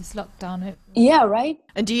after this lockdown. yeah, right.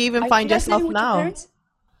 And do you even Are find you guys yourself living with your now? parents?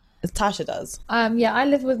 Tasha does. Yeah, I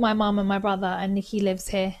live with my mum and my brother, and Nikki lives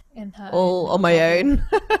here in her All own on my bubble.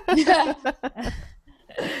 own.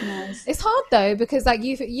 Nice. It's hard though, because like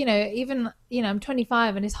you know, even, you know, I'm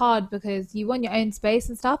 25, and it's hard because you want your own space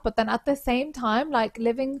and stuff, but then at the same time, like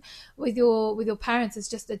living with your parents is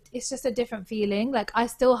just it's just a different feeling. Like I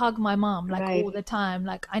still hug my mom like Right. all the time.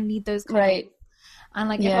 Like I need those cuddles. Right. And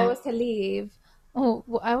like if I Yeah. was to leave, oh,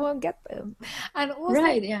 well, I won't get them. And also,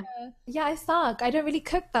 Right. Yeah. yeah, I suck. I don't really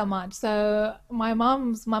cook that much. So my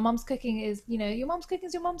mom's cooking is, you know, your mom's cooking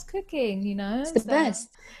is your mom's cooking, you know? It's the So- best.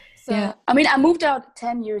 So Yeah. I mean, I moved out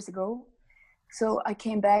 10 years ago, so I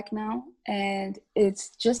came back now, and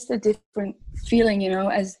it's just a different feeling, you know,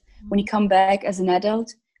 as when you come back as an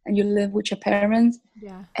adult and you live with your parents,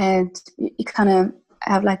 yeah. and you kind of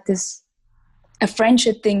have like a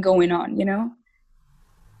friendship thing going on, you know?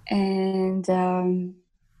 And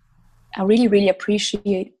I really, really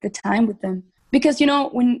appreciate the time with them, because, you know,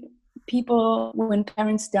 when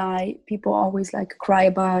parents die, people always like cry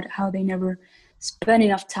about how they never spend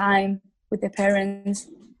enough time with their parents.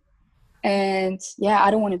 And yeah, I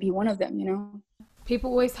don't want to be one of them, you know? People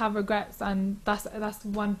always have regrets, and that's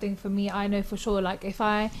one thing for me. I know for sure, like if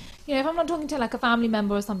I'm not talking to like a family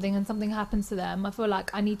member or something and something happens to them, I feel like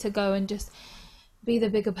I need to go and just be the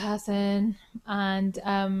bigger person and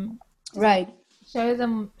Right. show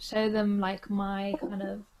them like my kind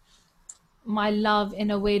of my love in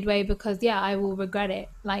a weird way, because yeah, I will regret it.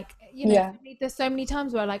 Like, you know, Yeah. there's so many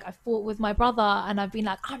times where like I fought with my brother and I've been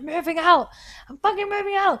like, I'm moving out, I'm fucking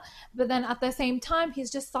moving out, but then at the same time he's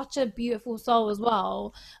just such a beautiful soul as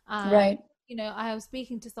well. Right. You know, I was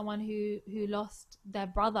speaking to someone who lost their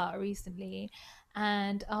brother recently,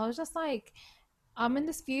 and I was just like, I'm in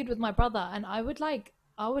this feud with my brother, and I would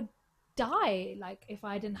die like if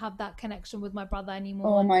I didn't have that connection with my brother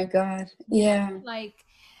anymore. Oh my God. Yeah. Like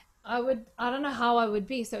I don't know how I would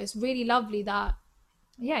be. So it's really lovely that,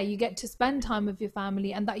 yeah, you get to spend time with your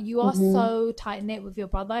family, and that you are so tight knit with your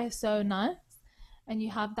brother. It's so nice. And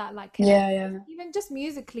you have that like Yeah. connection. Yeah. Even just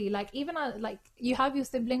musically, like even like you have your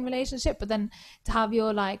sibling relationship, but then to have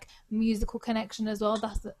your like musical connection as well,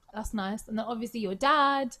 that's nice. And then obviously your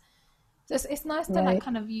dad. So it's nice to like Right.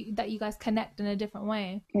 kind of that you guys connect in a different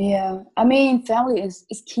way. Yeah. I mean, family is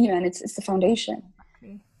key, man. It's the foundation.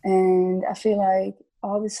 And I feel like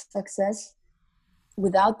all this success,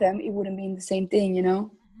 without them, it wouldn't be the same thing, you know?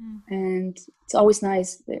 And it's always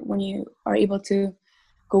nice that when you are able to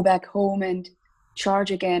go back home and charge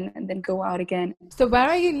again and then go out again. So where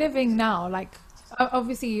are you living now? Like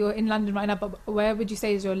obviously you're in London right now, but where would you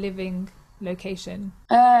say is your living location?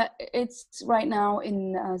 It's right now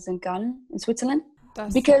in St. Gallen in Switzerland,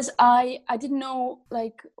 That's because I didn't know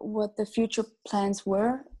like what the future plans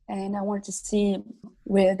were, and I wanted to see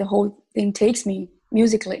where the whole thing takes me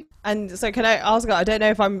musically. And so can I ask, I don't know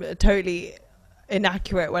if I'm totally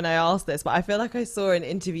inaccurate when I ask this, but I feel like I saw an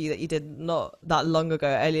interview that you did not that long ago,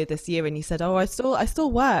 earlier this year, and you said, "Oh, I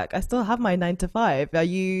still work. I still have my 9 to 5." Are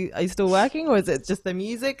you still working, or is it just the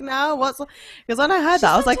music now? Because when I heard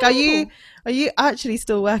that, I was like, "Are you actually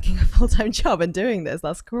still working a full-time job and doing this?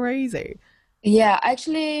 That's crazy." Yeah,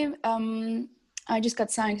 actually, I just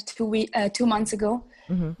got signed 2 months ago.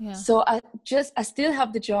 yeah. So I still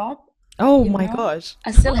have the job. Oh You my know? gosh.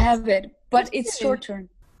 I still have it, but it's Okay. short term.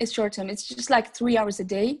 It's short term. It's just like 3 hours a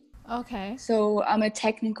day. Okay. So I'm a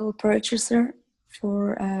technical purchaser for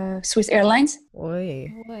Swiss Airlines,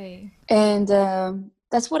 Oi. Wait. and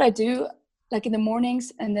that's what I do, like in the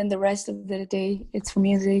mornings, and then the rest of the day it's for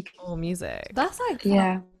music. Oh, music. That's like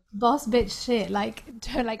Yeah, boss bitch shit. Like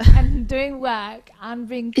and doing work and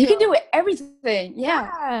being you can do everything. Yeah,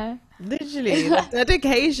 Yeah. Literally, the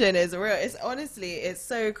dedication is real. It's honestly, it's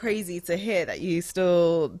so crazy to hear that you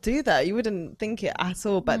still do that. You wouldn't think it at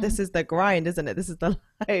all, but this is the grind, isn't it? This is the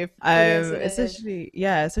life. it is.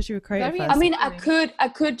 Especially with creative. Very I mean, I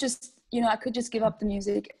could just, you know, I could just give up the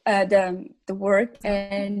music, the work,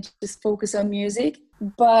 and just focus on music.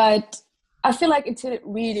 But I feel like until it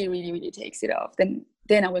really, really, really takes it off, then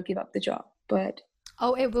I will give up the job. But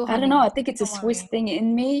Oh, it will. I don't know. I think it's a Don't Swiss worry. thing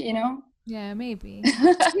in me, you know. Yeah, maybe.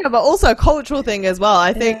 Yeah, but also a cultural thing as well.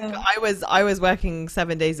 I think Yeah. I was working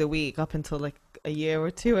 7 days a week up until like a year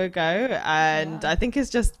or two ago, and I think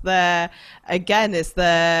it's just it's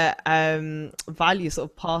the value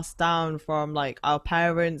sort of passed down from like our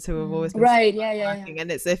parents who have always been Right? Yeah. working,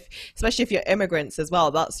 and it's especially if you're immigrants as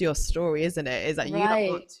well, that's your story, isn't it? Is that you don't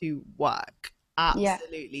Right. want to work.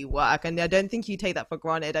 Absolutely work. And I don't think you take that for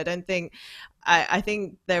granted. I don't think I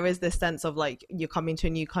think there is this sense of like you're coming to a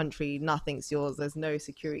new country, nothing's yours, there's no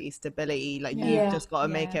security, stability, like you've just got to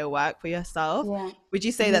make it work for yourself. Would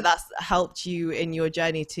you say that that's helped you in your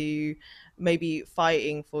journey to maybe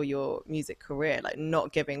fighting for your music career, like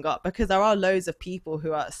not giving up? Because there are loads of people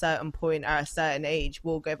who at a certain point, at a certain age,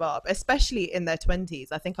 will give up, especially in their 20s.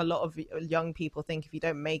 I think a lot of young people think if you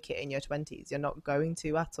don't make it in your 20s, you're not going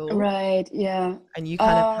to at all. Right, yeah. And you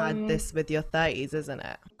kind of had this with your 30s, isn't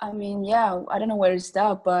it? I mean, yeah, I don't know where to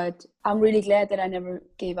start, but I'm really glad that I never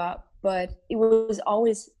gave up. But it was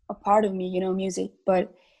always a part of me, you know, music.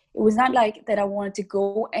 But it was not like that I wanted to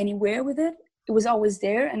go anywhere with it. It was always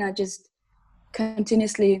there, and I just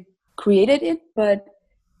continuously created it, but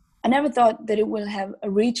I never thought that it will have a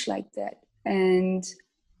reach like that. And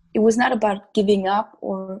it was not about giving up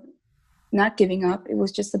or not giving up. It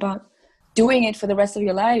was just about doing it for the rest of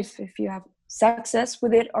your life, if you have success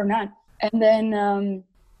with it or not. And then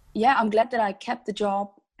I'm glad that I kept the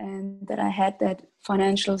job and that I had that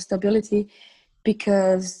financial stability,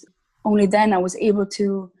 because only then I was able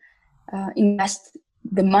to invest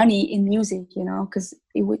the money in music, you know, because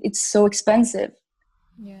it's so expensive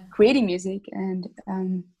creating music and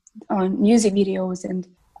on music videos and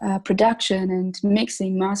production and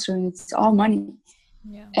mixing, mastering. It's all money.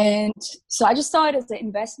 And so I just saw it as an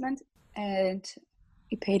investment, and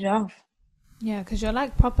it paid off. Because you're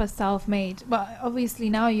like proper self-made, but obviously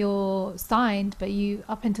now you're signed, but you,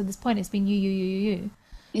 up until this point, it's been you.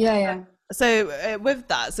 So with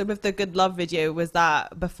the Good Love video, was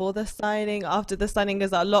that before the signing, after the signing?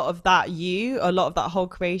 Is a lot of that a lot of that whole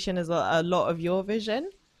creation is a lot of your vision?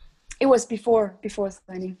 It was before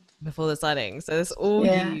signing. Before the signing. So it's all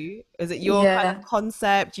you. Is it your kind of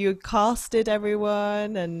concept? You casted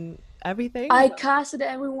everyone and everything? I casted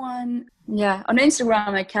everyone. Yeah, on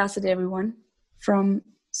Instagram I casted everyone from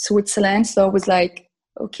Switzerland. So it was like,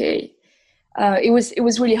 okay. It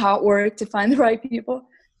was really hard work to find the right people.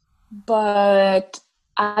 But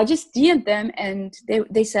I just DM'd them, and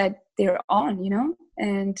they said they're on, you know.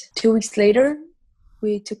 And 2 weeks later,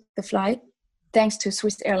 we took the flight. Thanks to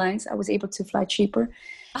Swiss Airlines, I was able to fly cheaper.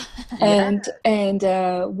 And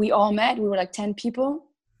we all met. We were like 10 people,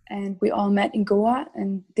 and we all met in Goa.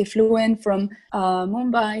 And they flew in from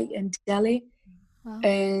Mumbai and Delhi,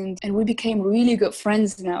 and we became really good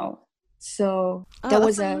friends now. So that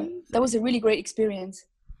was a really great experience.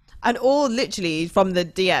 And all literally from the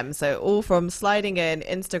DM, so all from sliding in,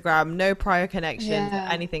 Instagram, no prior connections,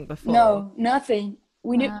 anything before. No, nothing.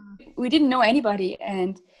 We didn't know anybody,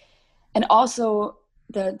 and also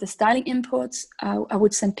the styling inputs. I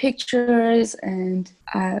would send pictures, and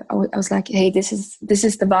I was like, hey, this is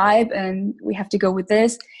the vibe, and we have to go with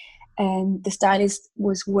this. And the stylist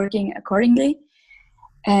was working accordingly,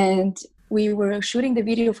 and we were shooting the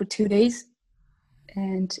video for 2 days,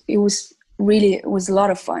 and it was a lot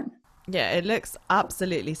of fun. Yeah, it looks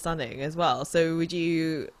absolutely stunning as well. So would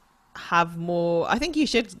you have more, I think you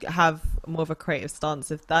should have more of a creative stance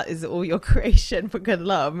if that is all your creation for Good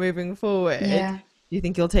Love moving forward. Do you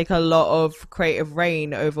think you'll take a lot of creative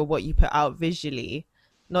reign over what you put out visually,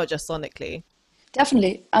 not just sonically?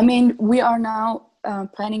 Definitely. I mean, we are now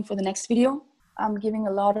planning for the next video. I'm giving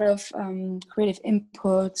a lot of creative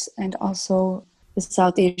inputs, and also the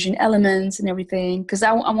South Asian elements and everything, because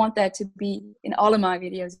I want that to be in all of my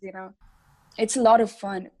videos, you know. It's a lot of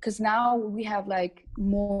fun, because now we have like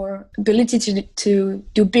more ability to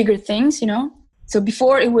do bigger things, you know. So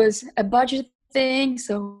before it was a budget thing,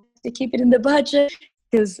 so to keep it in the budget,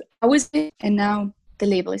 because I was, and now the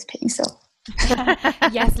label is paying, so.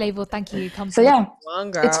 Yes, label, thank you. So yeah,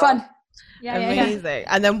 it's fun. Amazing.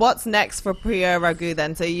 And then what's next for Priya Raghu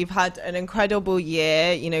then? So you've had an incredible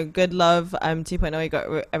year, you know, Good Love 2.0, you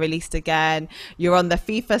got released again. You're on the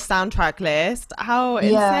FIFA soundtrack list. How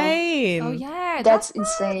insane. Oh yeah, that's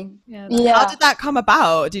insane. How did that come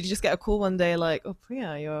about? Did you just get a call one day like, oh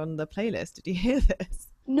Priya, you're on the playlist, did you hear this?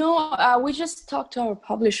 No, we just talked to our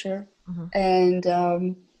publisher, and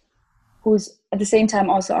who's at the same time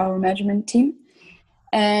also our management team.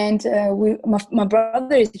 And my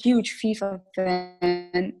brother is a huge FIFA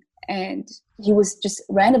fan, and he was just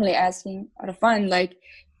randomly asking out of fun, like,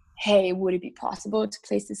 hey, would it be possible to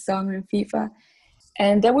place this song in FIFA?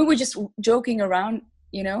 And then we were just joking around,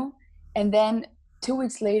 you know. And then 2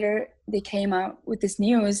 weeks later, they came out with this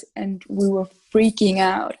news, and we were freaking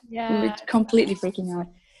out. We were completely freaking out.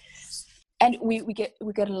 And we get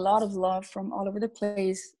a lot of love from all over the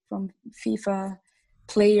place, from FIFA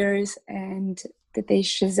players, and that they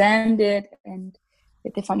Shazammed it, and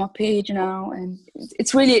that they found my page now, and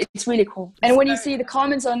it's really cool. And when you see the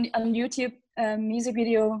comments on YouTube music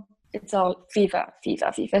video it's all FIFA.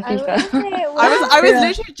 Oh, I was Yeah.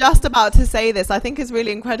 literally just about to say this. I think it's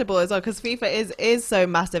really incredible as well because FIFA is so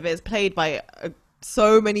massive. It's played by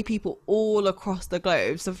so many people all across the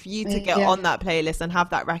globe. So for you to get Yeah. on that playlist and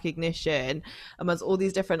have that recognition amongst all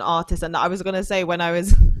these different artists, and I was gonna say when I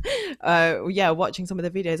was, watching some of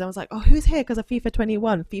the videos, I was like, oh, who's here because of FIFA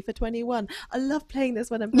 21? FIFA 21. I love playing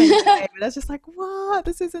this when I'm playing the game. And I was just like, what?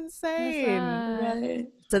 This is insane. Right.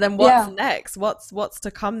 So then what's Yeah. next? What's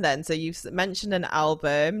to come then? So you've mentioned an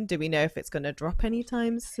album. Do we know if it's going to drop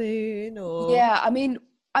anytime soon or? Yeah, I mean,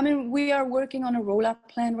 we are working on a rollout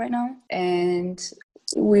plan right now, and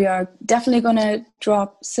we are definitely gonna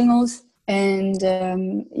drop singles. And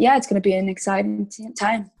it's gonna be an exciting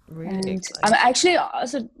time. Really And exciting. I'm actually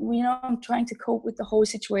also, I'm trying to cope with the whole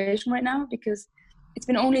situation right now because it's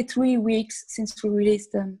been only 3 weeks since we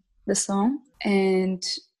released the song, and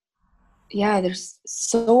there's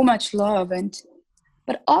so much love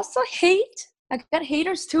but also hate. I got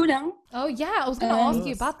haters too now. Oh yeah, I was gonna ask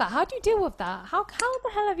you about that. How do you deal with that? How the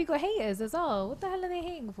hell have you got haters as well? What the hell are they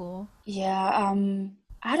hating for? Yeah,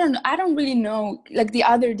 I don't really know. Like the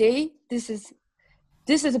other day, this is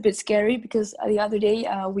a bit scary because the other day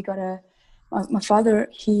we got my father,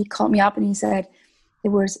 he called me up and he said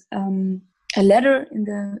there was a letter in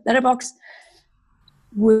the letterbox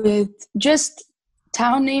with just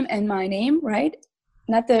town name and my name, right?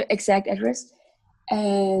 Not the exact address.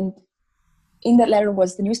 And in that letter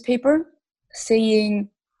was the newspaper saying,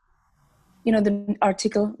 the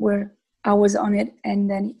article where I was on it, and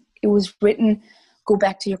then it was written, "Go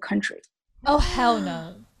back to your country." Oh hell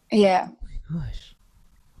no! Yeah, Gosh.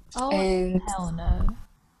 Oh and hell no!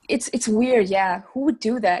 it's weird. Yeah, who would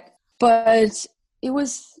do that? But it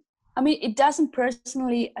was. I mean, it doesn't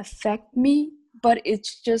personally affect me, but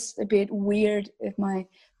it's just a bit weird if my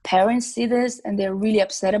parents see this and they're really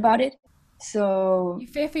upset about it. So You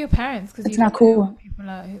fear for your parents because It's you not know cool.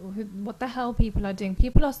 what the hell people are doing.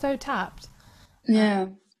 People are so tapped. yeah,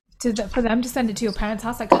 For them to send it to your parents'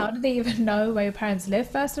 house, like how do they even know where your parents live?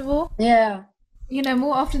 First of all, yeah,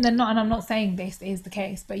 more often than not, and I'm not saying this is the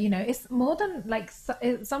case, but it's more than like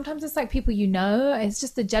sometimes it's like people it's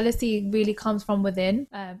just the jealousy really comes from within.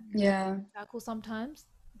 yeah. Circle sometimes,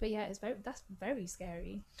 but yeah, that's very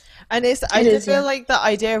scary. And I It do is, feel yeah. like the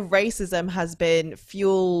idea of racism has been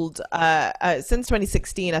fueled since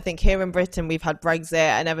 2016. I think here in Britain we've had Brexit,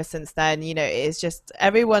 and ever since then, it's just I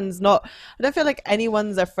don't feel like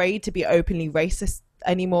anyone's afraid to be openly racist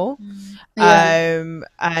anymore. Yeah.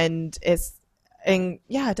 And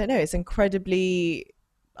I don't know, it's incredibly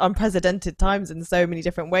unprecedented times in so many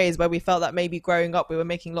different ways, where we felt that maybe growing up we were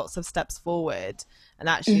making lots of steps forward, and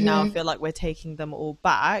actually now I feel like we're taking them all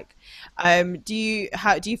back. Do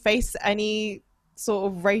you face any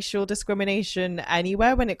sort of racial discrimination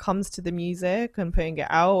anywhere when it comes to the music and putting it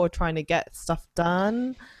out or trying to get stuff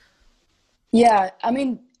done? Yeah, I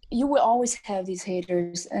mean, you will always have these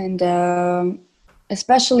haters, and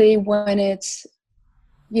especially when it's,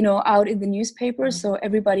 out in the newspaper, so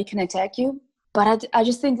everybody can attack you. But I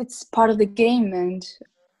just think it's part of the game, and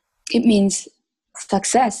it means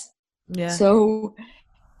success. Yeah. So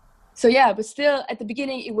yeah, but still, at the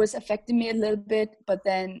beginning, it was affecting me a little bit. But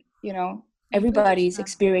then, everybody's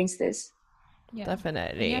experienced this. Yeah,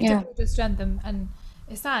 Definitely. you have to build your strength, and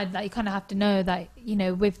it's sad that you kind of have to know that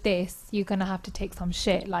with this you're gonna have to take some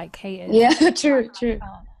shit like haters. Yeah, true.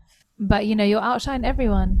 But you'll outshine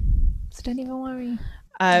everyone, so don't even worry.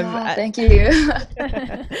 Thank you.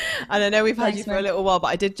 And I know we've had Thanks, you for a man. little while, but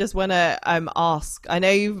I did just want to ask. I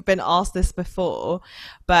know you've been asked this before,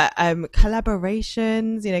 but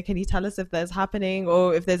collaborations. Can you tell us if there's happening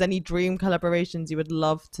or if there's any dream collaborations you would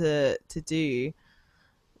love to do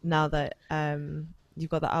now that you've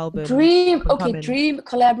got the album? Dream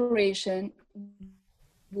collaboration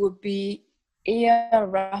would be A.R.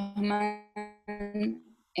 Rahman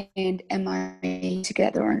and MIA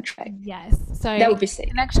together on a track. Yes, sorry, That would be sick.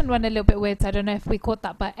 connection went a little bit weird, so I don't know if we caught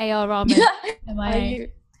that, but A.R. Rahman, Are you?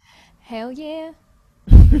 hell yeah.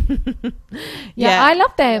 Yeah. I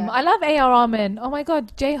love them. I love A.R. Rahman. Oh my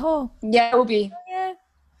god, J-Ho. Yeah, it would be.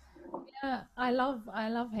 Yeah, I love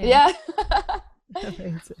him. Yeah,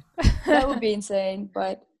 that would be insane.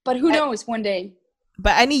 But who knows? One day.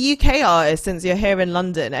 But any UK artists, since you're here in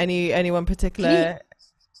London, anyone particular?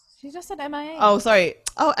 She just said MIA. Oh, sorry.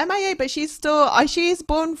 Oh, MIA, but she's still, she's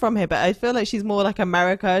born from here, but I feel like she's more like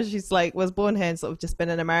America. She's like, was born here and sort of just been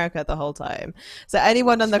in America the whole time. So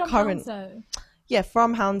anyone on the From current, Hounslow. yeah,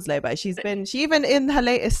 from Hounslow, but she even in her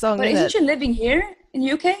latest song, But isn't she living here in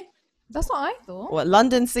UK? That's what I thought. what,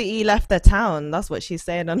 London City left the town. That's what she's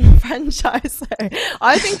saying on the franchise. So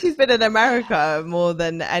I think she's been in America more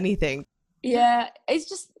than anything. Yeah, it's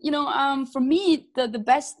just, for me, the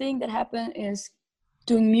best thing that happened is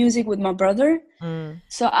doing music with my brother.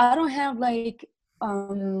 So I don't have like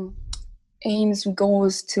aims and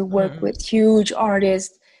goals to work with huge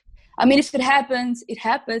artists. I mean, if it happens, it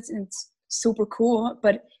happens, and it's super cool,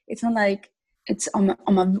 but it's not like it's on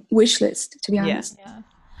my wish list, to be honest. Yeah.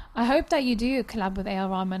 I hope that you do collab with A.R.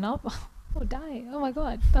 Rahman. I'll die. Oh my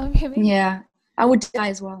God. That would be amazing. Yeah, I would die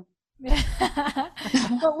as well.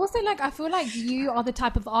 But also, like, I feel like you are the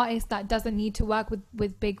type of artist that doesn't need to work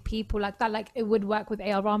with big people like that. Like, it would work with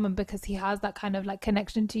A.R. Rahman because he has that kind of like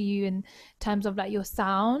connection to you in terms of like your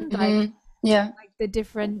sound, like the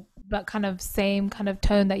different but kind of same kind of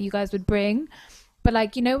tone that you guys would bring. But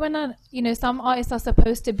like, when some artists are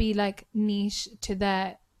supposed to be like niche to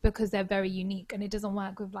their, because they're very unique, and it doesn't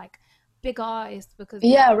work with like big artists because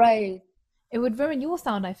right, it would ruin your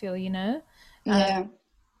sound, I feel.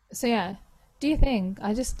 So yeah, do you think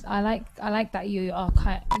I like that you are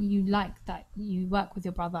you like that you work with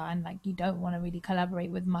your brother and like you don't want to really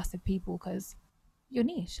collaborate with massive people because you're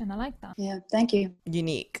niche, and I like that. Yeah, thank you.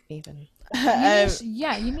 Unique even.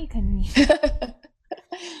 Unique and niche.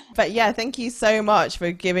 But yeah, thank you so much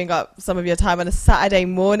for giving up some of your time on a Saturday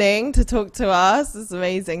morning to talk to us. It's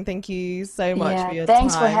amazing. Thank you so much for your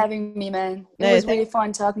thanks time. for having me, man. It was really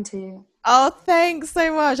fun talking to you. Oh, thanks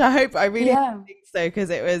so much. I really think so, because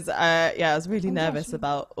it was I was really nervous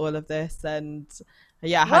about all of this, and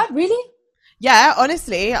really? Yeah,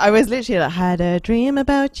 honestly, I was literally like, had a dream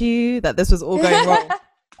about you, that this was all going wrong.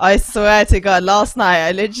 I swear to God, last night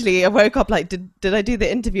I woke up like, did I do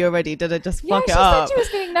the interview already? Did I just fuck it up? She said she was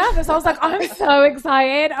feeling nervous. I was like, I'm so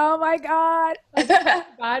excited. Oh my God. Like,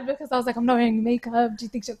 bad because I was like, I'm not wearing makeup. Do you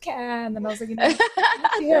think she'll care? And then I was like,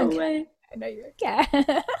 no way. I know you care.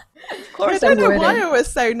 Of course, I don't know why I was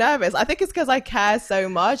so nervous. I think it's because I care so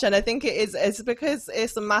much, and I think it's because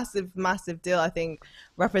it's a massive, massive deal. I think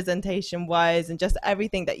representation wise, and just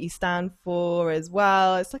everything that you stand for as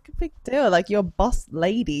well. It's like a big deal. Like, you're a boss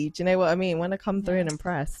lady. Do you know what I mean? When I come through and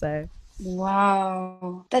impress. So.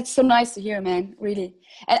 Wow, that's so nice to hear, man. Really,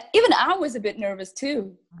 and even I was a bit nervous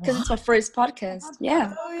too because it's my first podcast.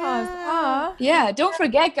 Yeah. Yeah, don't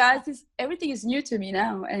forget, guys. Everything is new to me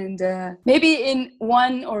now, and maybe in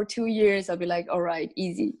 1 or 2 years I'll be like, all right,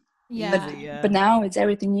 easy. But now it's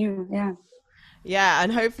everything new. Yeah,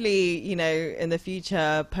 and hopefully, in the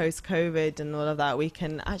future, post-COVID and all of that, we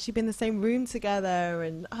can actually be in the same room together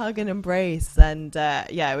and hug and embrace. And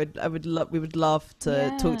we would love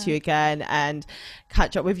to talk to you again and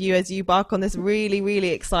catch up with you as you embark on this really, really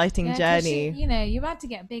exciting journey. You're about to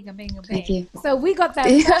get bigger. Thank you. So we got that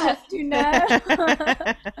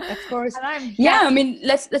Of course. I mean,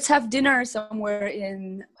 let's have dinner somewhere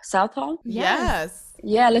in Southall. Yes.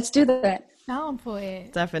 Yeah, let's do that. Down for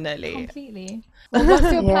it. Definitely. Completely. Well,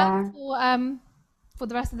 what's your plan for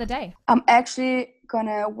the rest of the day? I'm actually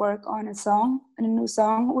gonna work on a new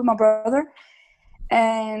song with my brother,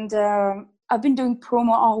 and I've been doing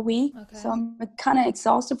promo all week, so I'm kind of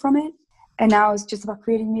exhausted from it. And now it's just about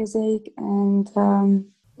creating music and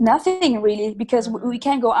nothing really, because we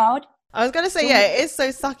can't go out. I was going to say, it is so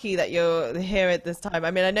sucky that you're here at this time.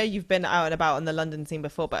 I mean, I know you've been out and about on the London scene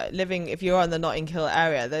before, but if you're on the Notting Hill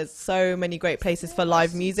area, there's so many great places for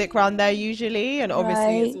live music around there usually. And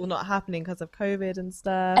obviously it's all not happening because of COVID and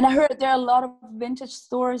stuff. And I heard there are a lot of vintage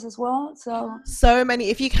stores as well. So many.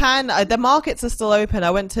 If you can, the markets are still open.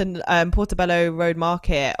 I went to Portobello Road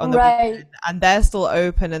Market on the weekend, and they're still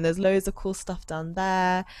open, and there's loads of cool stuff down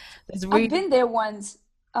there. I've been there once.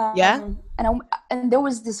 And there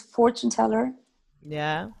was this fortune teller.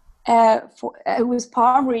 Yeah. It was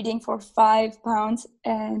palm reading for £5,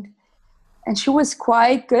 and she was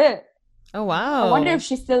quite good. Oh wow! I wonder if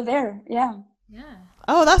she's still there. Yeah.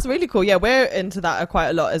 Oh, that's really cool. Yeah, we're into that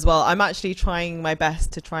quite a lot as well. I'm actually trying my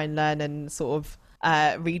best to try and learn and sort of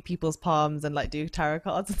read people's palms and like do tarot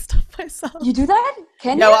cards and stuff myself. You do that?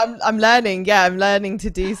 Can you? No, I'm learning. Yeah, I'm learning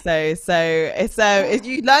to do so. So it's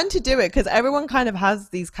you learn to do it because everyone kind of has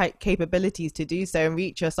these capabilities to do so and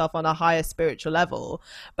reach yourself on a higher spiritual level,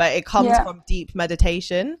 but it comes from deep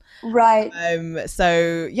meditation. Right.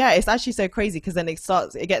 So yeah, it's actually so crazy because then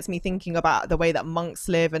it gets me thinking about the way that monks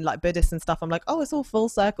live and like Buddhists and stuff. I'm like, oh, it's all full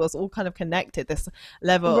circle. It's all kind of connected. This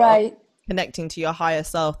level of connecting to your higher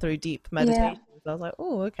self through deep meditation. I was like,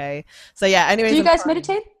 oh, okay. So yeah, anyways. Do you guys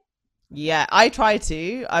meditate? Yeah, I try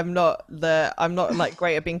to. I'm not like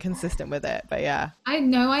great at being consistent with it, but yeah. I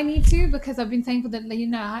know I need to because I've been saying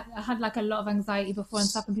I had like a lot of anxiety before and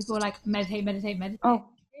stuff, and people were like, meditate. Oh.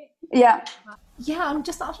 Yeah. Yeah, I don't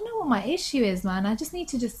know what my issue is, man. I just need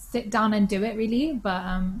to just sit down and do it, really. But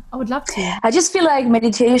I would love to. I just feel like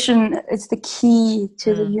meditation is the key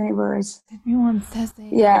to the universe. Everyone says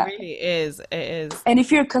it. Yeah. It really is. It is. And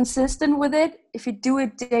if you're consistent with it, if you do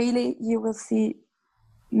it daily, you will see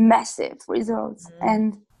massive results.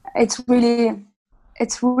 And it's really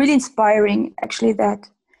inspiring, actually, that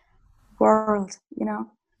world, you know.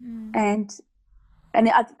 And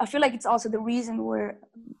I feel like it's also the reason where,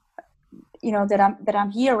 you know, that I'm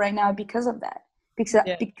here right now because of that,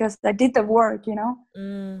 because I did the work, you know.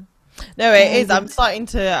 No, it is. I'm starting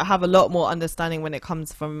to have a lot more understanding when it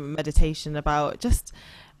comes from meditation about just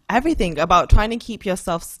everything, about trying to keep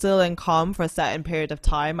yourself still and calm for a certain period of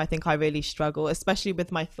time. I think I really struggle, especially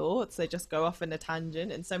with my thoughts. They just go off in a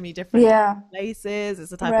tangent in so many different places.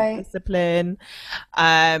 It's a type of discipline.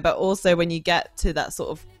 But also when you get to that sort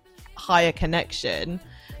of higher connection,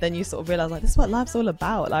 then you sort of realize, like, this is what life's all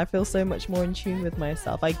about. Like, I feel so much more in tune with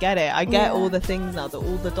myself. I get it. I get all the things now, that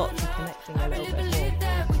all the dots are connecting a little bit more.